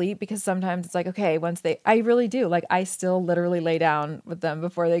need to sleep, because sometimes it's like, okay, I really do. Like, I still literally lay down with them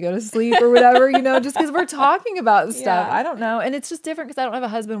before they go to sleep or whatever, just because we're talking about stuff. I don't know. And it's just different because I don't have a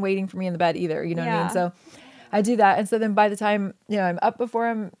husband waiting for me in the bed either. You know what I mean? So I do that. And so then by the time, I'm up before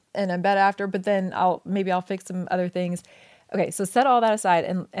him and in bed after, but then I'll fix some other things. Okay. So set all that aside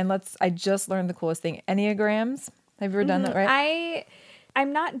and I just learned the coolest thing. Enneagrams. Have you ever done that, right?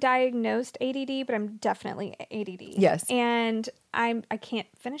 I'm not diagnosed ADD, but I'm definitely ADD. Yes. And I can't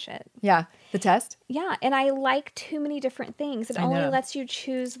finish it. Yeah. The test? Yeah. And I like too many different things. It only lets you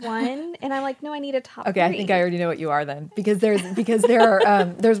choose one. And I'm like, no, I need a top 3. I think I already know what you are then, because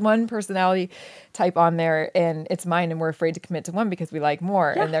there's one personality type on there, and it's mine, and we're afraid to commit to one because we like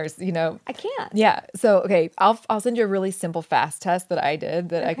more. Yeah. And there's, I can't. Yeah. So, okay, I'll send you a really simple fast test that I did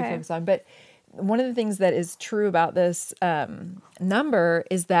that I can focus on. But one of the things that is true about this number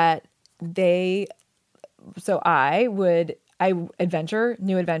is that new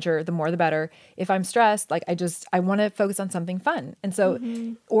adventure, the more the better. If I'm stressed, like I want to focus on something fun. And so,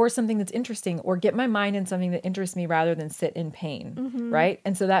 or something that's interesting, or get my mind in something that interests me rather than sit in pain. Right.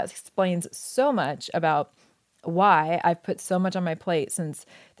 And so that explains so much about why I've put so much on my plate since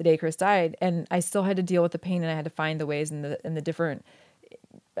the day Chris died. And I still had to deal with the pain, and I had to find the ways in the different,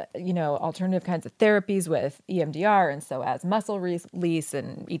 alternative kinds of therapies with EMDR, and so as muscle release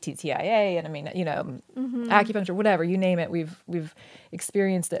and ETTIA, and acupuncture, whatever, you name it. We've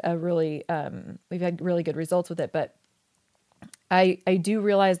experienced we've had really good results with it. But I do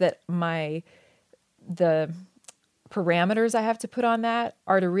realize that the parameters I have to put on that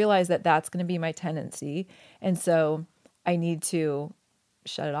are to realize that that's going to be my tendency. And so I need to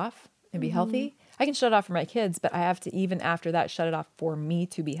shut it off and be healthy. I can shut it off for my kids, but I have to, even after that, shut it off for me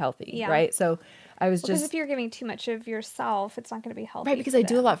to be healthy. Yeah. Right. So I was Because just, if you're giving too much of yourself, it's not going to be healthy. right, because for I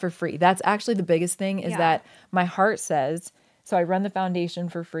do a them. lot for free. That's actually the biggest thing is Yeah. that my heart says, so I run the foundation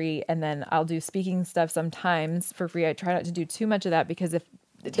for free, and then I'll do speaking stuff sometimes for free. I try not to do too much of that because if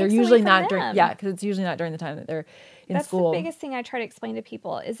they're takes usually away from not during, them. yeah, because it's usually not during the time that they're in That's school. the biggest thing I try to explain to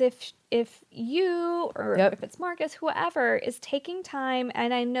people is if you or Yep. if it's Marcus, whoever is taking time,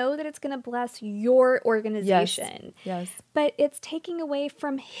 and I know that it's going to bless your organization, Yes. but it's taking away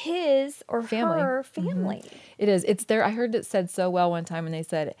from his or Family. her family. It is. It's there. I heard it said so well one time when they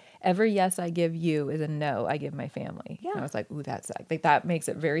said, every yes I give you is a no I give my family. Yeah. And I was like, ooh, that's like that makes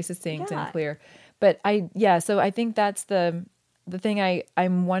it very succinct Yeah. and clear. But so I think that's the thing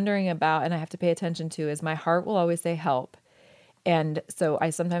I'm wondering about, and I have to pay attention to, is my heart will always say help. And so I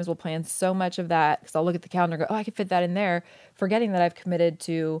sometimes will plan so much of that because I'll look at the calendar and go, oh, I can fit that in there, forgetting that I've committed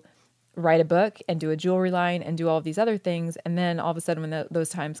to write a book and do a jewelry line and do all of these other things. And then all of a sudden when those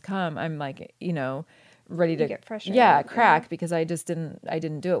times come, I'm like, ready to get frustrated. crack because I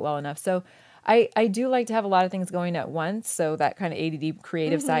didn't do it well enough. So I do like to have a lot of things going at once. So that kind of ADD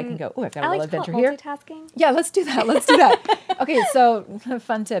creative side can go, oh, I've got a I little like to call adventure it here. multitasking. Yeah, let's do that. Okay, so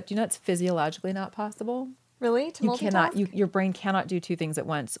fun tip. Do you know it's physiologically not possible? Really? To You multitask? cannot, your brain cannot do two things at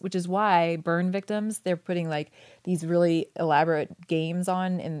once, which is why burn victims, they're putting like these really elaborate games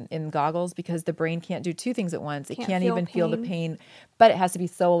on in goggles because the brain can't do two things at once. It can't feel even feel the pain. pain, but it has to be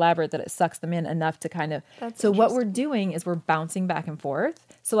so elaborate that it sucks them in enough to kind of. That's So what we're doing is we're bouncing back and forth.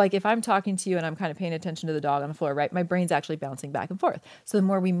 So like if I'm talking to you and I'm kind of paying attention to the dog on the floor, right? My brain's actually bouncing back and forth. So the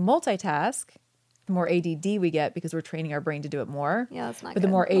more we multitask, the more ADD we get because we're training our brain to do it more. Yeah, that's not But the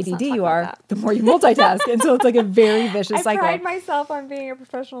good. more Let's not ADD talk you about are, that. the more you multitask. And so it's like a very vicious I cycle. pride myself on being a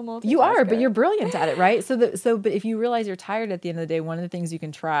professional multitasker. You are, but you're brilliant at it, right? But if you realize you're tired at the end of the day, one of the things you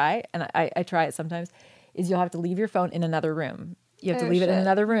can try, and I try it sometimes, is you'll have to leave your phone in another room. You have to leave it in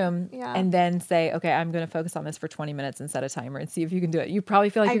another room and then say, okay, I'm going to focus on this for 20 minutes and set a timer and see if you can do it. You probably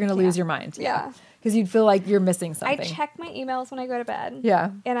feel like you're going to lose your mind. Yeah. Because you'd feel like you're missing something. I check my emails when I go to bed. Yeah.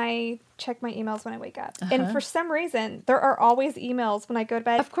 And I check my emails when I wake up. And for some reason, there are always emails when I go to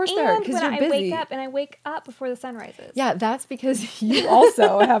bed. Of course there are, And 'cause when you're I busy. wake up, and I wake up before the sun rises. Yeah, that's because you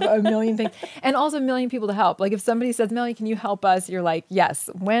also have a million things and also a million people to help. Like if somebody says, Melanie, can you help us? You're like, yes.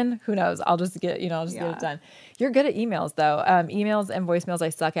 When? Who knows? I'll just get get it done. You're good at emails though. Emails and voicemails I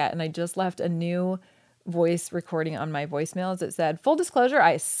suck at. And I just left a new voice recording on my voicemails. It said, full disclosure,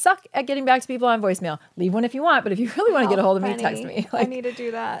 I suck at getting back to people on voicemail. Leave one if you want, but if you really want to get a hold of me, text me. I need to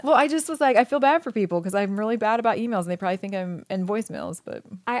do that. Well, I just was like, I feel bad for people because I'm really bad about emails and they probably think I'm in voicemails, but.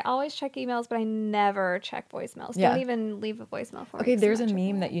 I always check emails, but I never check voicemails. Yeah. Don't even leave a voicemail for me. Okay, 'cause there's I'm a not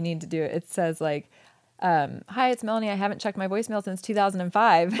meme that you need to do. It says like, hi, it's Melanie. I haven't checked my voicemail since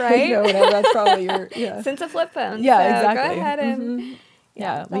 2005. Right? Whatever. That's probably your, yeah. Since a flip phone. Yeah, So exactly. Go ahead and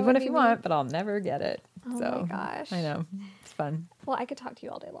Yeah, that leave would one if be you me. want, but I'll never get it. Oh so, my gosh. I know. It's fun. Well, I could talk to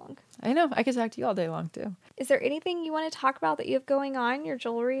you all day long. I know. I could talk to you all day long too. Is there anything you want to talk about that you have going on, your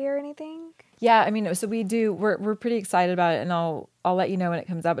jewelry or anything? Yeah, I mean, so we're pretty excited about it, and I'll let you know when it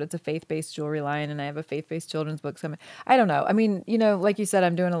comes out, but it's a faith-based jewelry line, and I have a faith-based children's book coming. I don't know. I mean, like you said,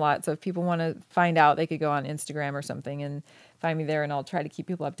 I'm doing a lot, so if people want to find out, they could go on Instagram or something and find me there, and I'll try to keep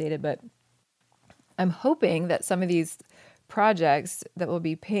people updated, but I'm hoping that some of these projects that will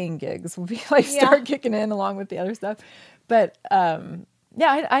be paying gigs will be like start kicking in along with the other stuff. But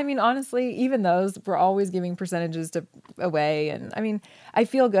yeah, I mean, honestly, even those, we're always giving percentages away. And I mean, I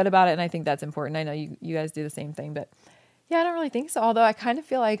feel good about it. And I think that's important. I know you guys do the same thing, but yeah, I don't really think so. Although I kind of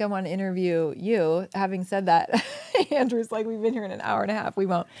feel like I want to interview you. Having said that, Andrew's like, we've been here in an hour and a half. We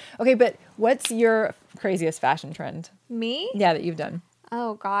won't. Okay. But what's your craziest fashion trend? Me? Yeah, that you've done.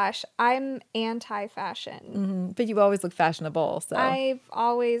 Oh gosh, I'm anti-fashion. But you've always looked fashionable. So I've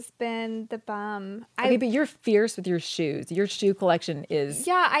always been the bum. Okay, but you're fierce with your shoes. Your shoe collection is.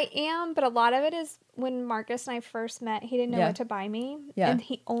 Yeah, I am, but a lot of it is when Marcus and I first met, he didn't know what to buy me. Yeah. And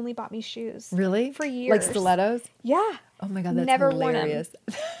he only bought me shoes. Really? For years. Like stilettos? Yeah. Oh my God, that's Never worn 'em. hilarious.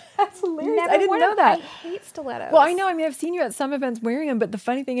 That's hilarious. Never I didn't worn know 'em. that. I hate stilettos. Well, I know. I mean, I've seen you at some events wearing them, but the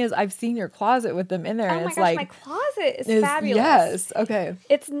funny thing is, I've seen your closet with them in there, Oh and my it's gosh, like my closet is fabulous. Yes. Okay.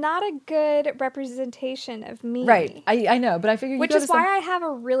 It's not a good representation of me. Right. I know, but I figured Which is why I have a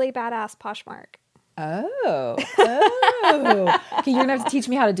really badass Poshmark. Oh. Okay, you're gonna have to teach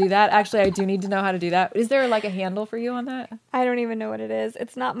me how to do that. Actually, I do need to know how to do that. Is there like a handle for you on that? I don't even know what it is.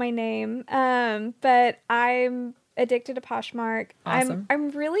 It's not my name. But I'm addicted to Poshmark. Awesome.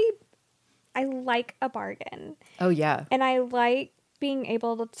 I like a bargain. Oh yeah. And I like being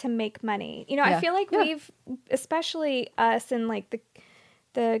able to make money. You know, Yeah. I feel like Yeah. we've, especially us in like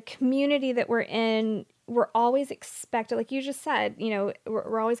the community that we're in, we're always expected, like you just said,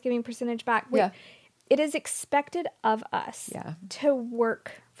 we're always giving percentage back. It is expected of us to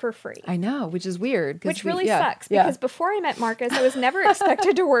work for free. I know, which is weird. Which really sucks because before I met Marcus, I was never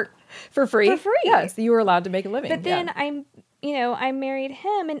expected to work for free. For free. Yes, you were allowed to make a living. But then I married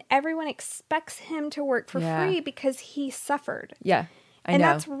him, and everyone expects him to work for free because he suffered. Yeah. I know.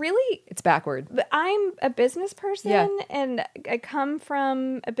 That's really... It's backward. But I'm a business person, and I come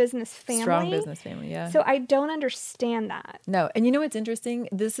from a business family. Strong business family, yeah. So I don't understand that. No. And you know what's interesting?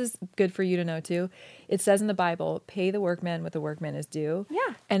 This is good for you to know, too. It says in the Bible, pay the workman what the workman is due.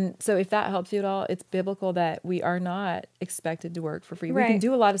 Yeah. And so if that helps you at all, it's biblical that we are not expected to work for free. Right. We can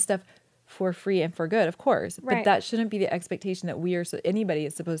do a lot of stuff for free and for good, of course. But Right. that shouldn't be the expectation that anybody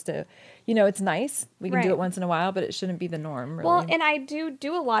is supposed to, it's nice. We can do Right. it once in a while, but it shouldn't be the norm, really. Well, and I do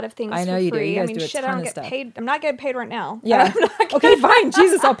a lot of things I know for you do. free. You guys I mean, do a shit, I ton don't of get stuff. paid. I'm not getting paid right now. Yeah. Okay, fine.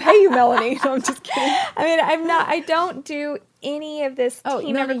 Jesus, I'll pay you, Melanie. No, I'm just kidding. I mean, I don't do any of this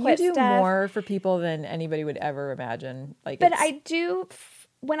team never quit you do stuff. more for people than anybody would ever imagine. But I do,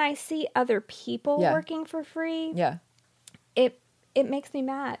 when I see other people working for free, it makes me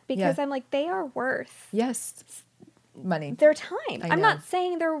mad because I'm like, they are worth money, their time. I'm not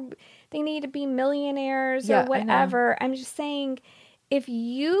saying they need to be millionaires or whatever. I'm just saying, if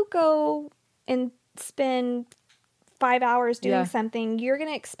you go and spend 5 hours doing something, you're going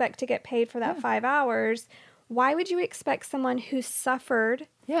to expect to get paid for that 5 hours. Why would you expect someone who suffered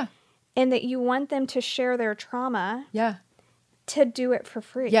and that you want them to share their trauma to do it for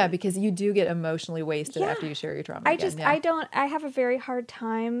free? Yeah, because you do get emotionally wasted after you share your trauma. I have a very hard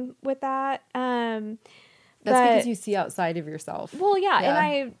time with that. That's because you see outside of yourself. Well,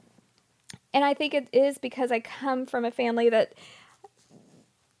 and I think it is because I come from a family that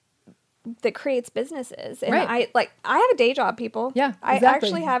creates businesses, and I have a day job, people. Yeah, I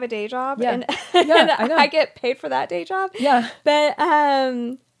actually have a day job, and, I know. I get paid for that day job. Yeah, but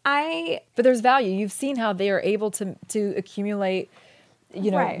but there's value. You've seen how they are able to accumulate,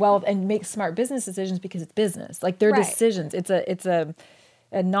 wealth and make smart business decisions because it's business. Like their decisions. It's a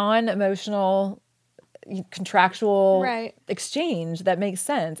non-emotional, contractual exchange that makes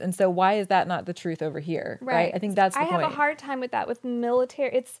sense. And so why is that not the truth over here? Right. I think that's the point. I have a hard time with that with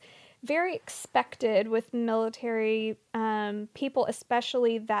military. It's very expected with military people,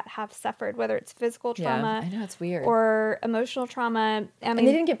 especially that have suffered, whether it's physical trauma. I know, it's weird. Or emotional trauma. I mean, and they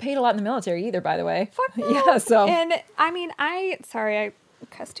didn't get paid a lot in the military either, by the way. Fuck no. Yeah, so. And I mean, sorry, I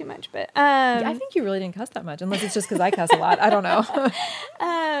cuss too much, but I think you really didn't cuss that much, unless it's just because I cuss a lot. I don't know.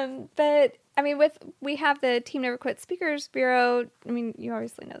 But I mean, we have the Team Never Quit Speakers Bureau. I mean, you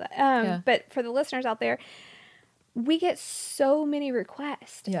obviously know that. But for the listeners out there, we get so many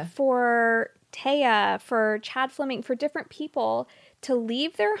requests for Taya, for Chad Fleming, for different people to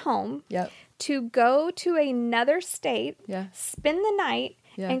leave their home, to go to another state, spend the night,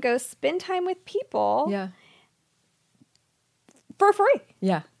 and go spend time with people for free.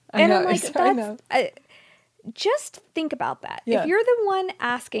 Yeah. I'm like, just think about that. Yeah. If you're the one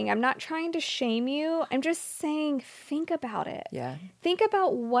asking, I'm not trying to shame you. I'm just saying, think about it. Yeah. Think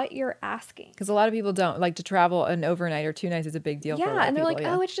about what you're asking. Because a lot of people don't like to travel an overnight or 2 nights is a big deal. Yeah. For a lot And they're of people.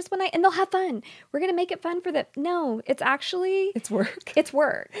 like, oh, it's just one night and they'll have fun. We're going to make it fun for them. No, it's actually, it's work. It's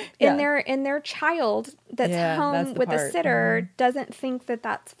work. And their child that's home that's with a part. sitter doesn't think that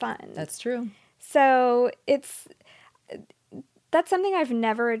that's fun. That's true. So that's something I've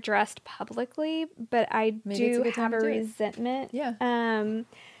never addressed publicly, but I do have a resentment. Yeah.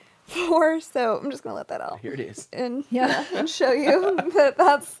 So I'm just gonna let that out. Here it is. And and show you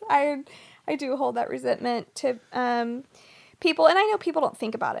that I do hold that resentment to people, and I know people don't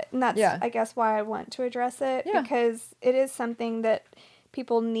think about it, and that's I guess why I want to address it because it is something that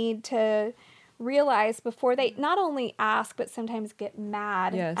people need to realize before they not only ask but sometimes get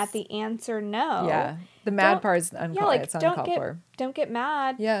mad at the answer no. Yeah. The mad part is uncalled for. Don't get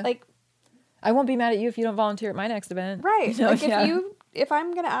mad. Yeah. Like, I won't be mad at you if you don't volunteer at my next event. Right. Like if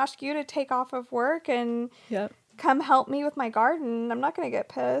I'm going to ask you to take off of work and come help me with my garden, I'm not going to get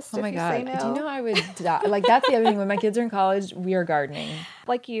pissed if you say no. Do you know I would die? Like, that's the other thing. When my kids are in college, we are gardening.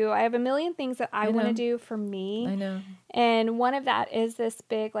 Like you, I have a million things that I want to do for me. I know. And one of that is this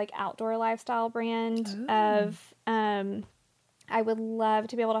big like outdoor lifestyle brand of I would love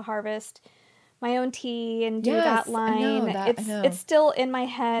to be able to harvest my own tea and do that line. It's still in my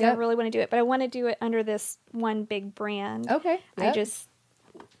head. I really want to do it, but I want to do it under this one big brand. Okay. I just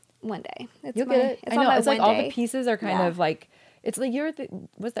one day. You'll get it. I know. It's like all the pieces are kind of like, it's like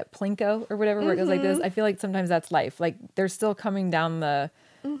what's that, Plinko or whatever, where it goes like this. I feel like sometimes that's life. Like they're still coming down the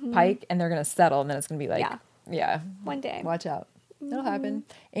pike and they're going to settle and then it's going to be like, one day. Watch out. It'll happen.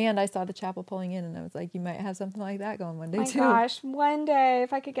 And I saw the chapel pulling in, and I was like, you might have something like that going one day My too. gosh, one day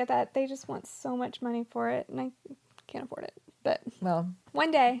if I could get that. They just want so much money for it, and I can't afford it. But Well,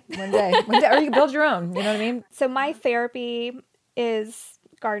 one day. one day, or you can build your own. You know what I mean? So my therapy is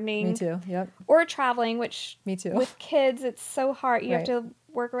gardening. Me too. Yep. Or traveling, which Me too. with kids, it's so hard. You have Right. to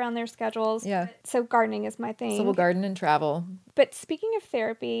work around their schedules. Yeah. So gardening is my thing. So we'll garden and travel. But speaking of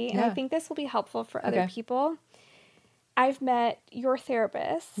therapy, and I Yeah. think this will be helpful for other Okay. people, I've met your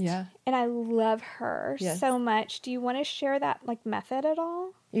therapist. Yeah. And I love her Yes. so much. Do you want to share that like method at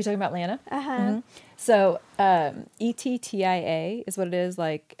all? You're talking about Lana? Uh-huh. So ETTIA is what it is,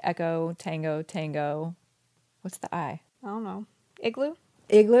 like Echo, Tango, Tango. What's the I? I don't know. Igloo?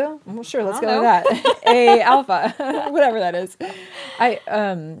 Igloo? Well, sure, let's I go don't with that. A Alpha, whatever that is. I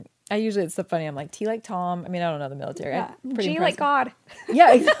usually, it's so funny. I'm like T like Tom. I mean, I don't know the military. Yeah. I'm pretty G like impressive. God.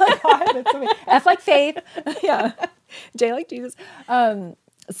 Yeah, exactly. God, that's so funny. F like faith. Yeah. J like Jesus.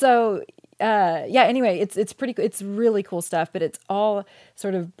 Anyway, it's pretty, it's really cool stuff, but it's all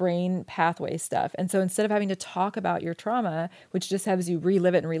sort of brain pathway stuff. And so instead of having to talk about your trauma, which just has you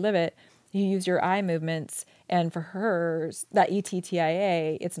relive it, you use your eye movements. And for hers, that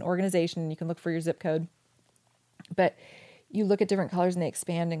ETTIA, it's an organization. You can look for your zip code, but you look at different colors and they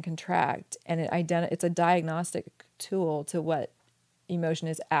expand and contract. And it's a diagnostic tool to what emotion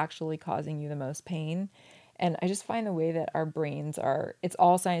is actually causing you the most pain. And I just find the way that our brains are, it's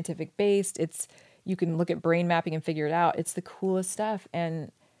all scientific based. You can look at brain mapping and figure it out. It's the coolest stuff.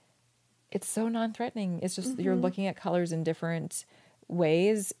 And it's so non-threatening. It's just, you're looking at colors in different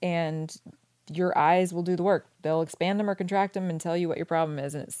ways and your eyes will do the work. They'll expand them or contract them and tell you what your problem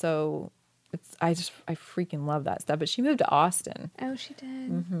is. And I freaking love that stuff. But she moved to Austin. Oh, she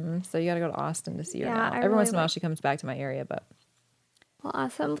did. So you got to go to Austin to see her Yeah, now. I Every once really in a while like- she comes back to my area, but Well,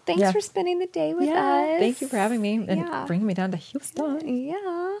 awesome. Thanks Yeah. for spending the day with us. thank you for having me and Yeah. bringing me down to Houston.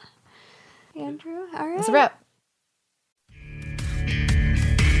 Yeah. Andrew, all right. That's a wrap.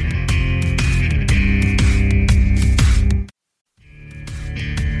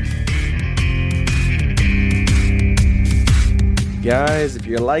 Guys, if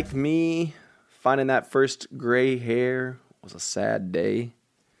you're like me, finding that first gray hair was a sad day.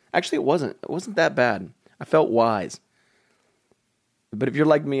 Actually, it wasn't. It wasn't that bad. I felt wise. But if you're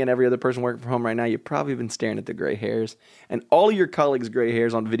like me and every other person working from home right now, you've probably been staring at the gray hairs and all your colleagues' gray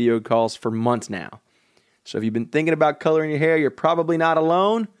hairs on video calls for months now. So if you've been thinking about coloring your hair, you're probably not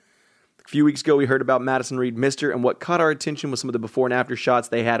alone. A few weeks ago, we heard about Madison Reed Mister, and what caught our attention was some of the before and after shots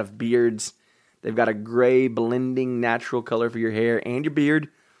they had of beards. They've got a gray blending natural color for your hair and your beard,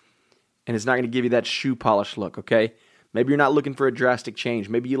 and it's not going to give you that shoe polish look, okay? Maybe you're not looking for a drastic change.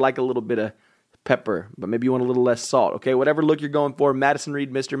 Maybe you like a little bit of pepper, but maybe you want a little less salt, okay? Whatever look you're going for, Madison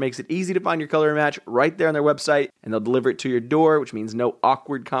Reed Mister makes it easy to find your color match right there on their website, and they'll deliver it to your door, which means no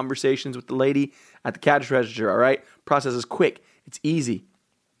awkward conversations with the lady at the cash register, all right? Process is quick. It's easy.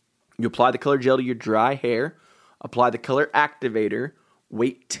 You apply the color gel to your dry hair, apply the color activator,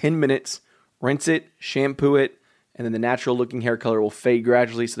 wait 10 minutes, rinse it, shampoo it, and then the natural looking hair color will fade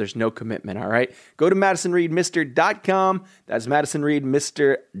gradually, so there's no commitment, all right? Go to MadisonReedMister.com. That's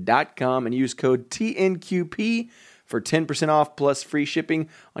MadisonReedMister.com and use code TNQP for 10% off plus free shipping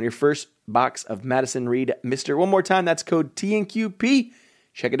on your first box of Madison Reed Mister. One more time, that's code TNQP.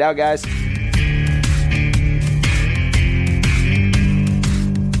 Check it out, guys.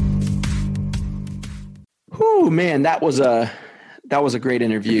 Whew, man, that was a great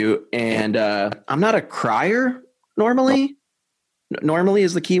interview. And I'm not a crier normally. Normally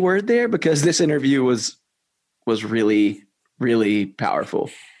is the key word there, because this interview was really, really powerful.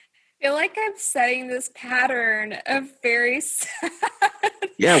 I feel like I'm setting this pattern of very sad,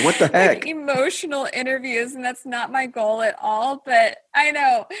 Yeah, what the heck? emotional interviews, and that's not my goal at all. But I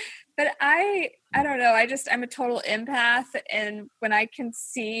know, but I don't know. I'm a total empath, and when I can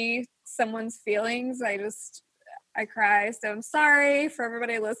see someone's feelings, I cry. So I'm sorry for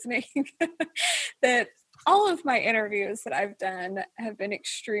everybody listening that all of my interviews that I've done have been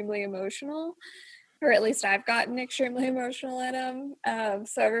extremely emotional. Or at least I've gotten extremely emotional in them.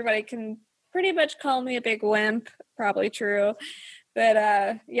 So everybody can pretty much call me a big wimp, probably true.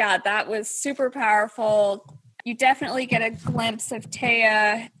 But yeah, that was super powerful. You definitely get a glimpse of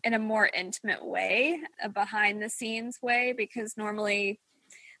Taya in a more intimate way, a behind the scenes way, because normally,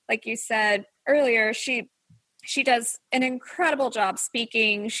 like you said earlier, she does an incredible job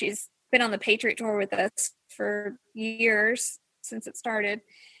speaking. She's been on the Patriot Tour with us for years since it started.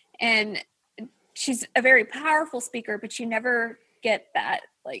 And she's a very powerful speaker, but you never get that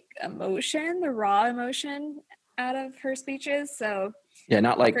like emotion, the raw emotion out of her speeches. So yeah,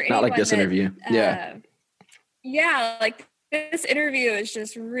 not like this interview. Yeah, like this interview is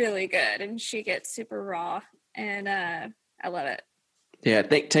just really good, and she gets super raw, and I love it. Yeah,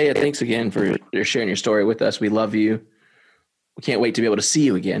 Taya, thanks again for sharing your story with us. We love you. We can't wait to be able to see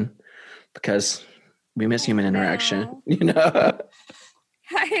you again because we miss human interaction. You know.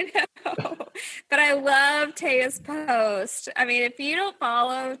 I know, but I love Taya's post. I mean, if you don't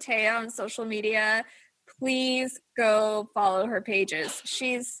follow Taya on social media, please go follow her pages.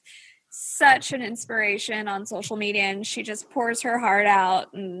 She's such an inspiration on social media, and she just pours her heart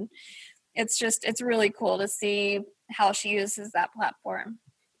out, and it's really cool to see how she uses that platform.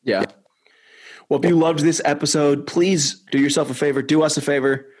 Yeah. Well, if you loved this episode, please do yourself a favor, do us a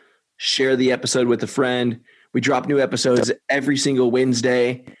favor, share the episode with a friend. We drop new episodes every single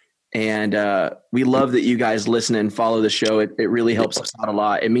Wednesday, and we love that you guys listen and follow the show. It really helps us out a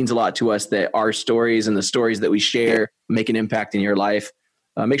lot. It means a lot to us that our stories and the stories that we share make an impact in your life.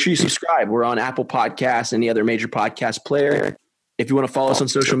 Make sure you subscribe. We're on Apple Podcasts, any other major podcast player. If you want to follow us on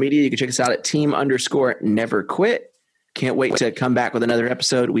social media, you can check us out at team_never quit. Can't wait to come back with another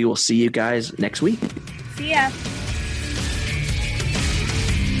episode. We will see you guys next week. See ya.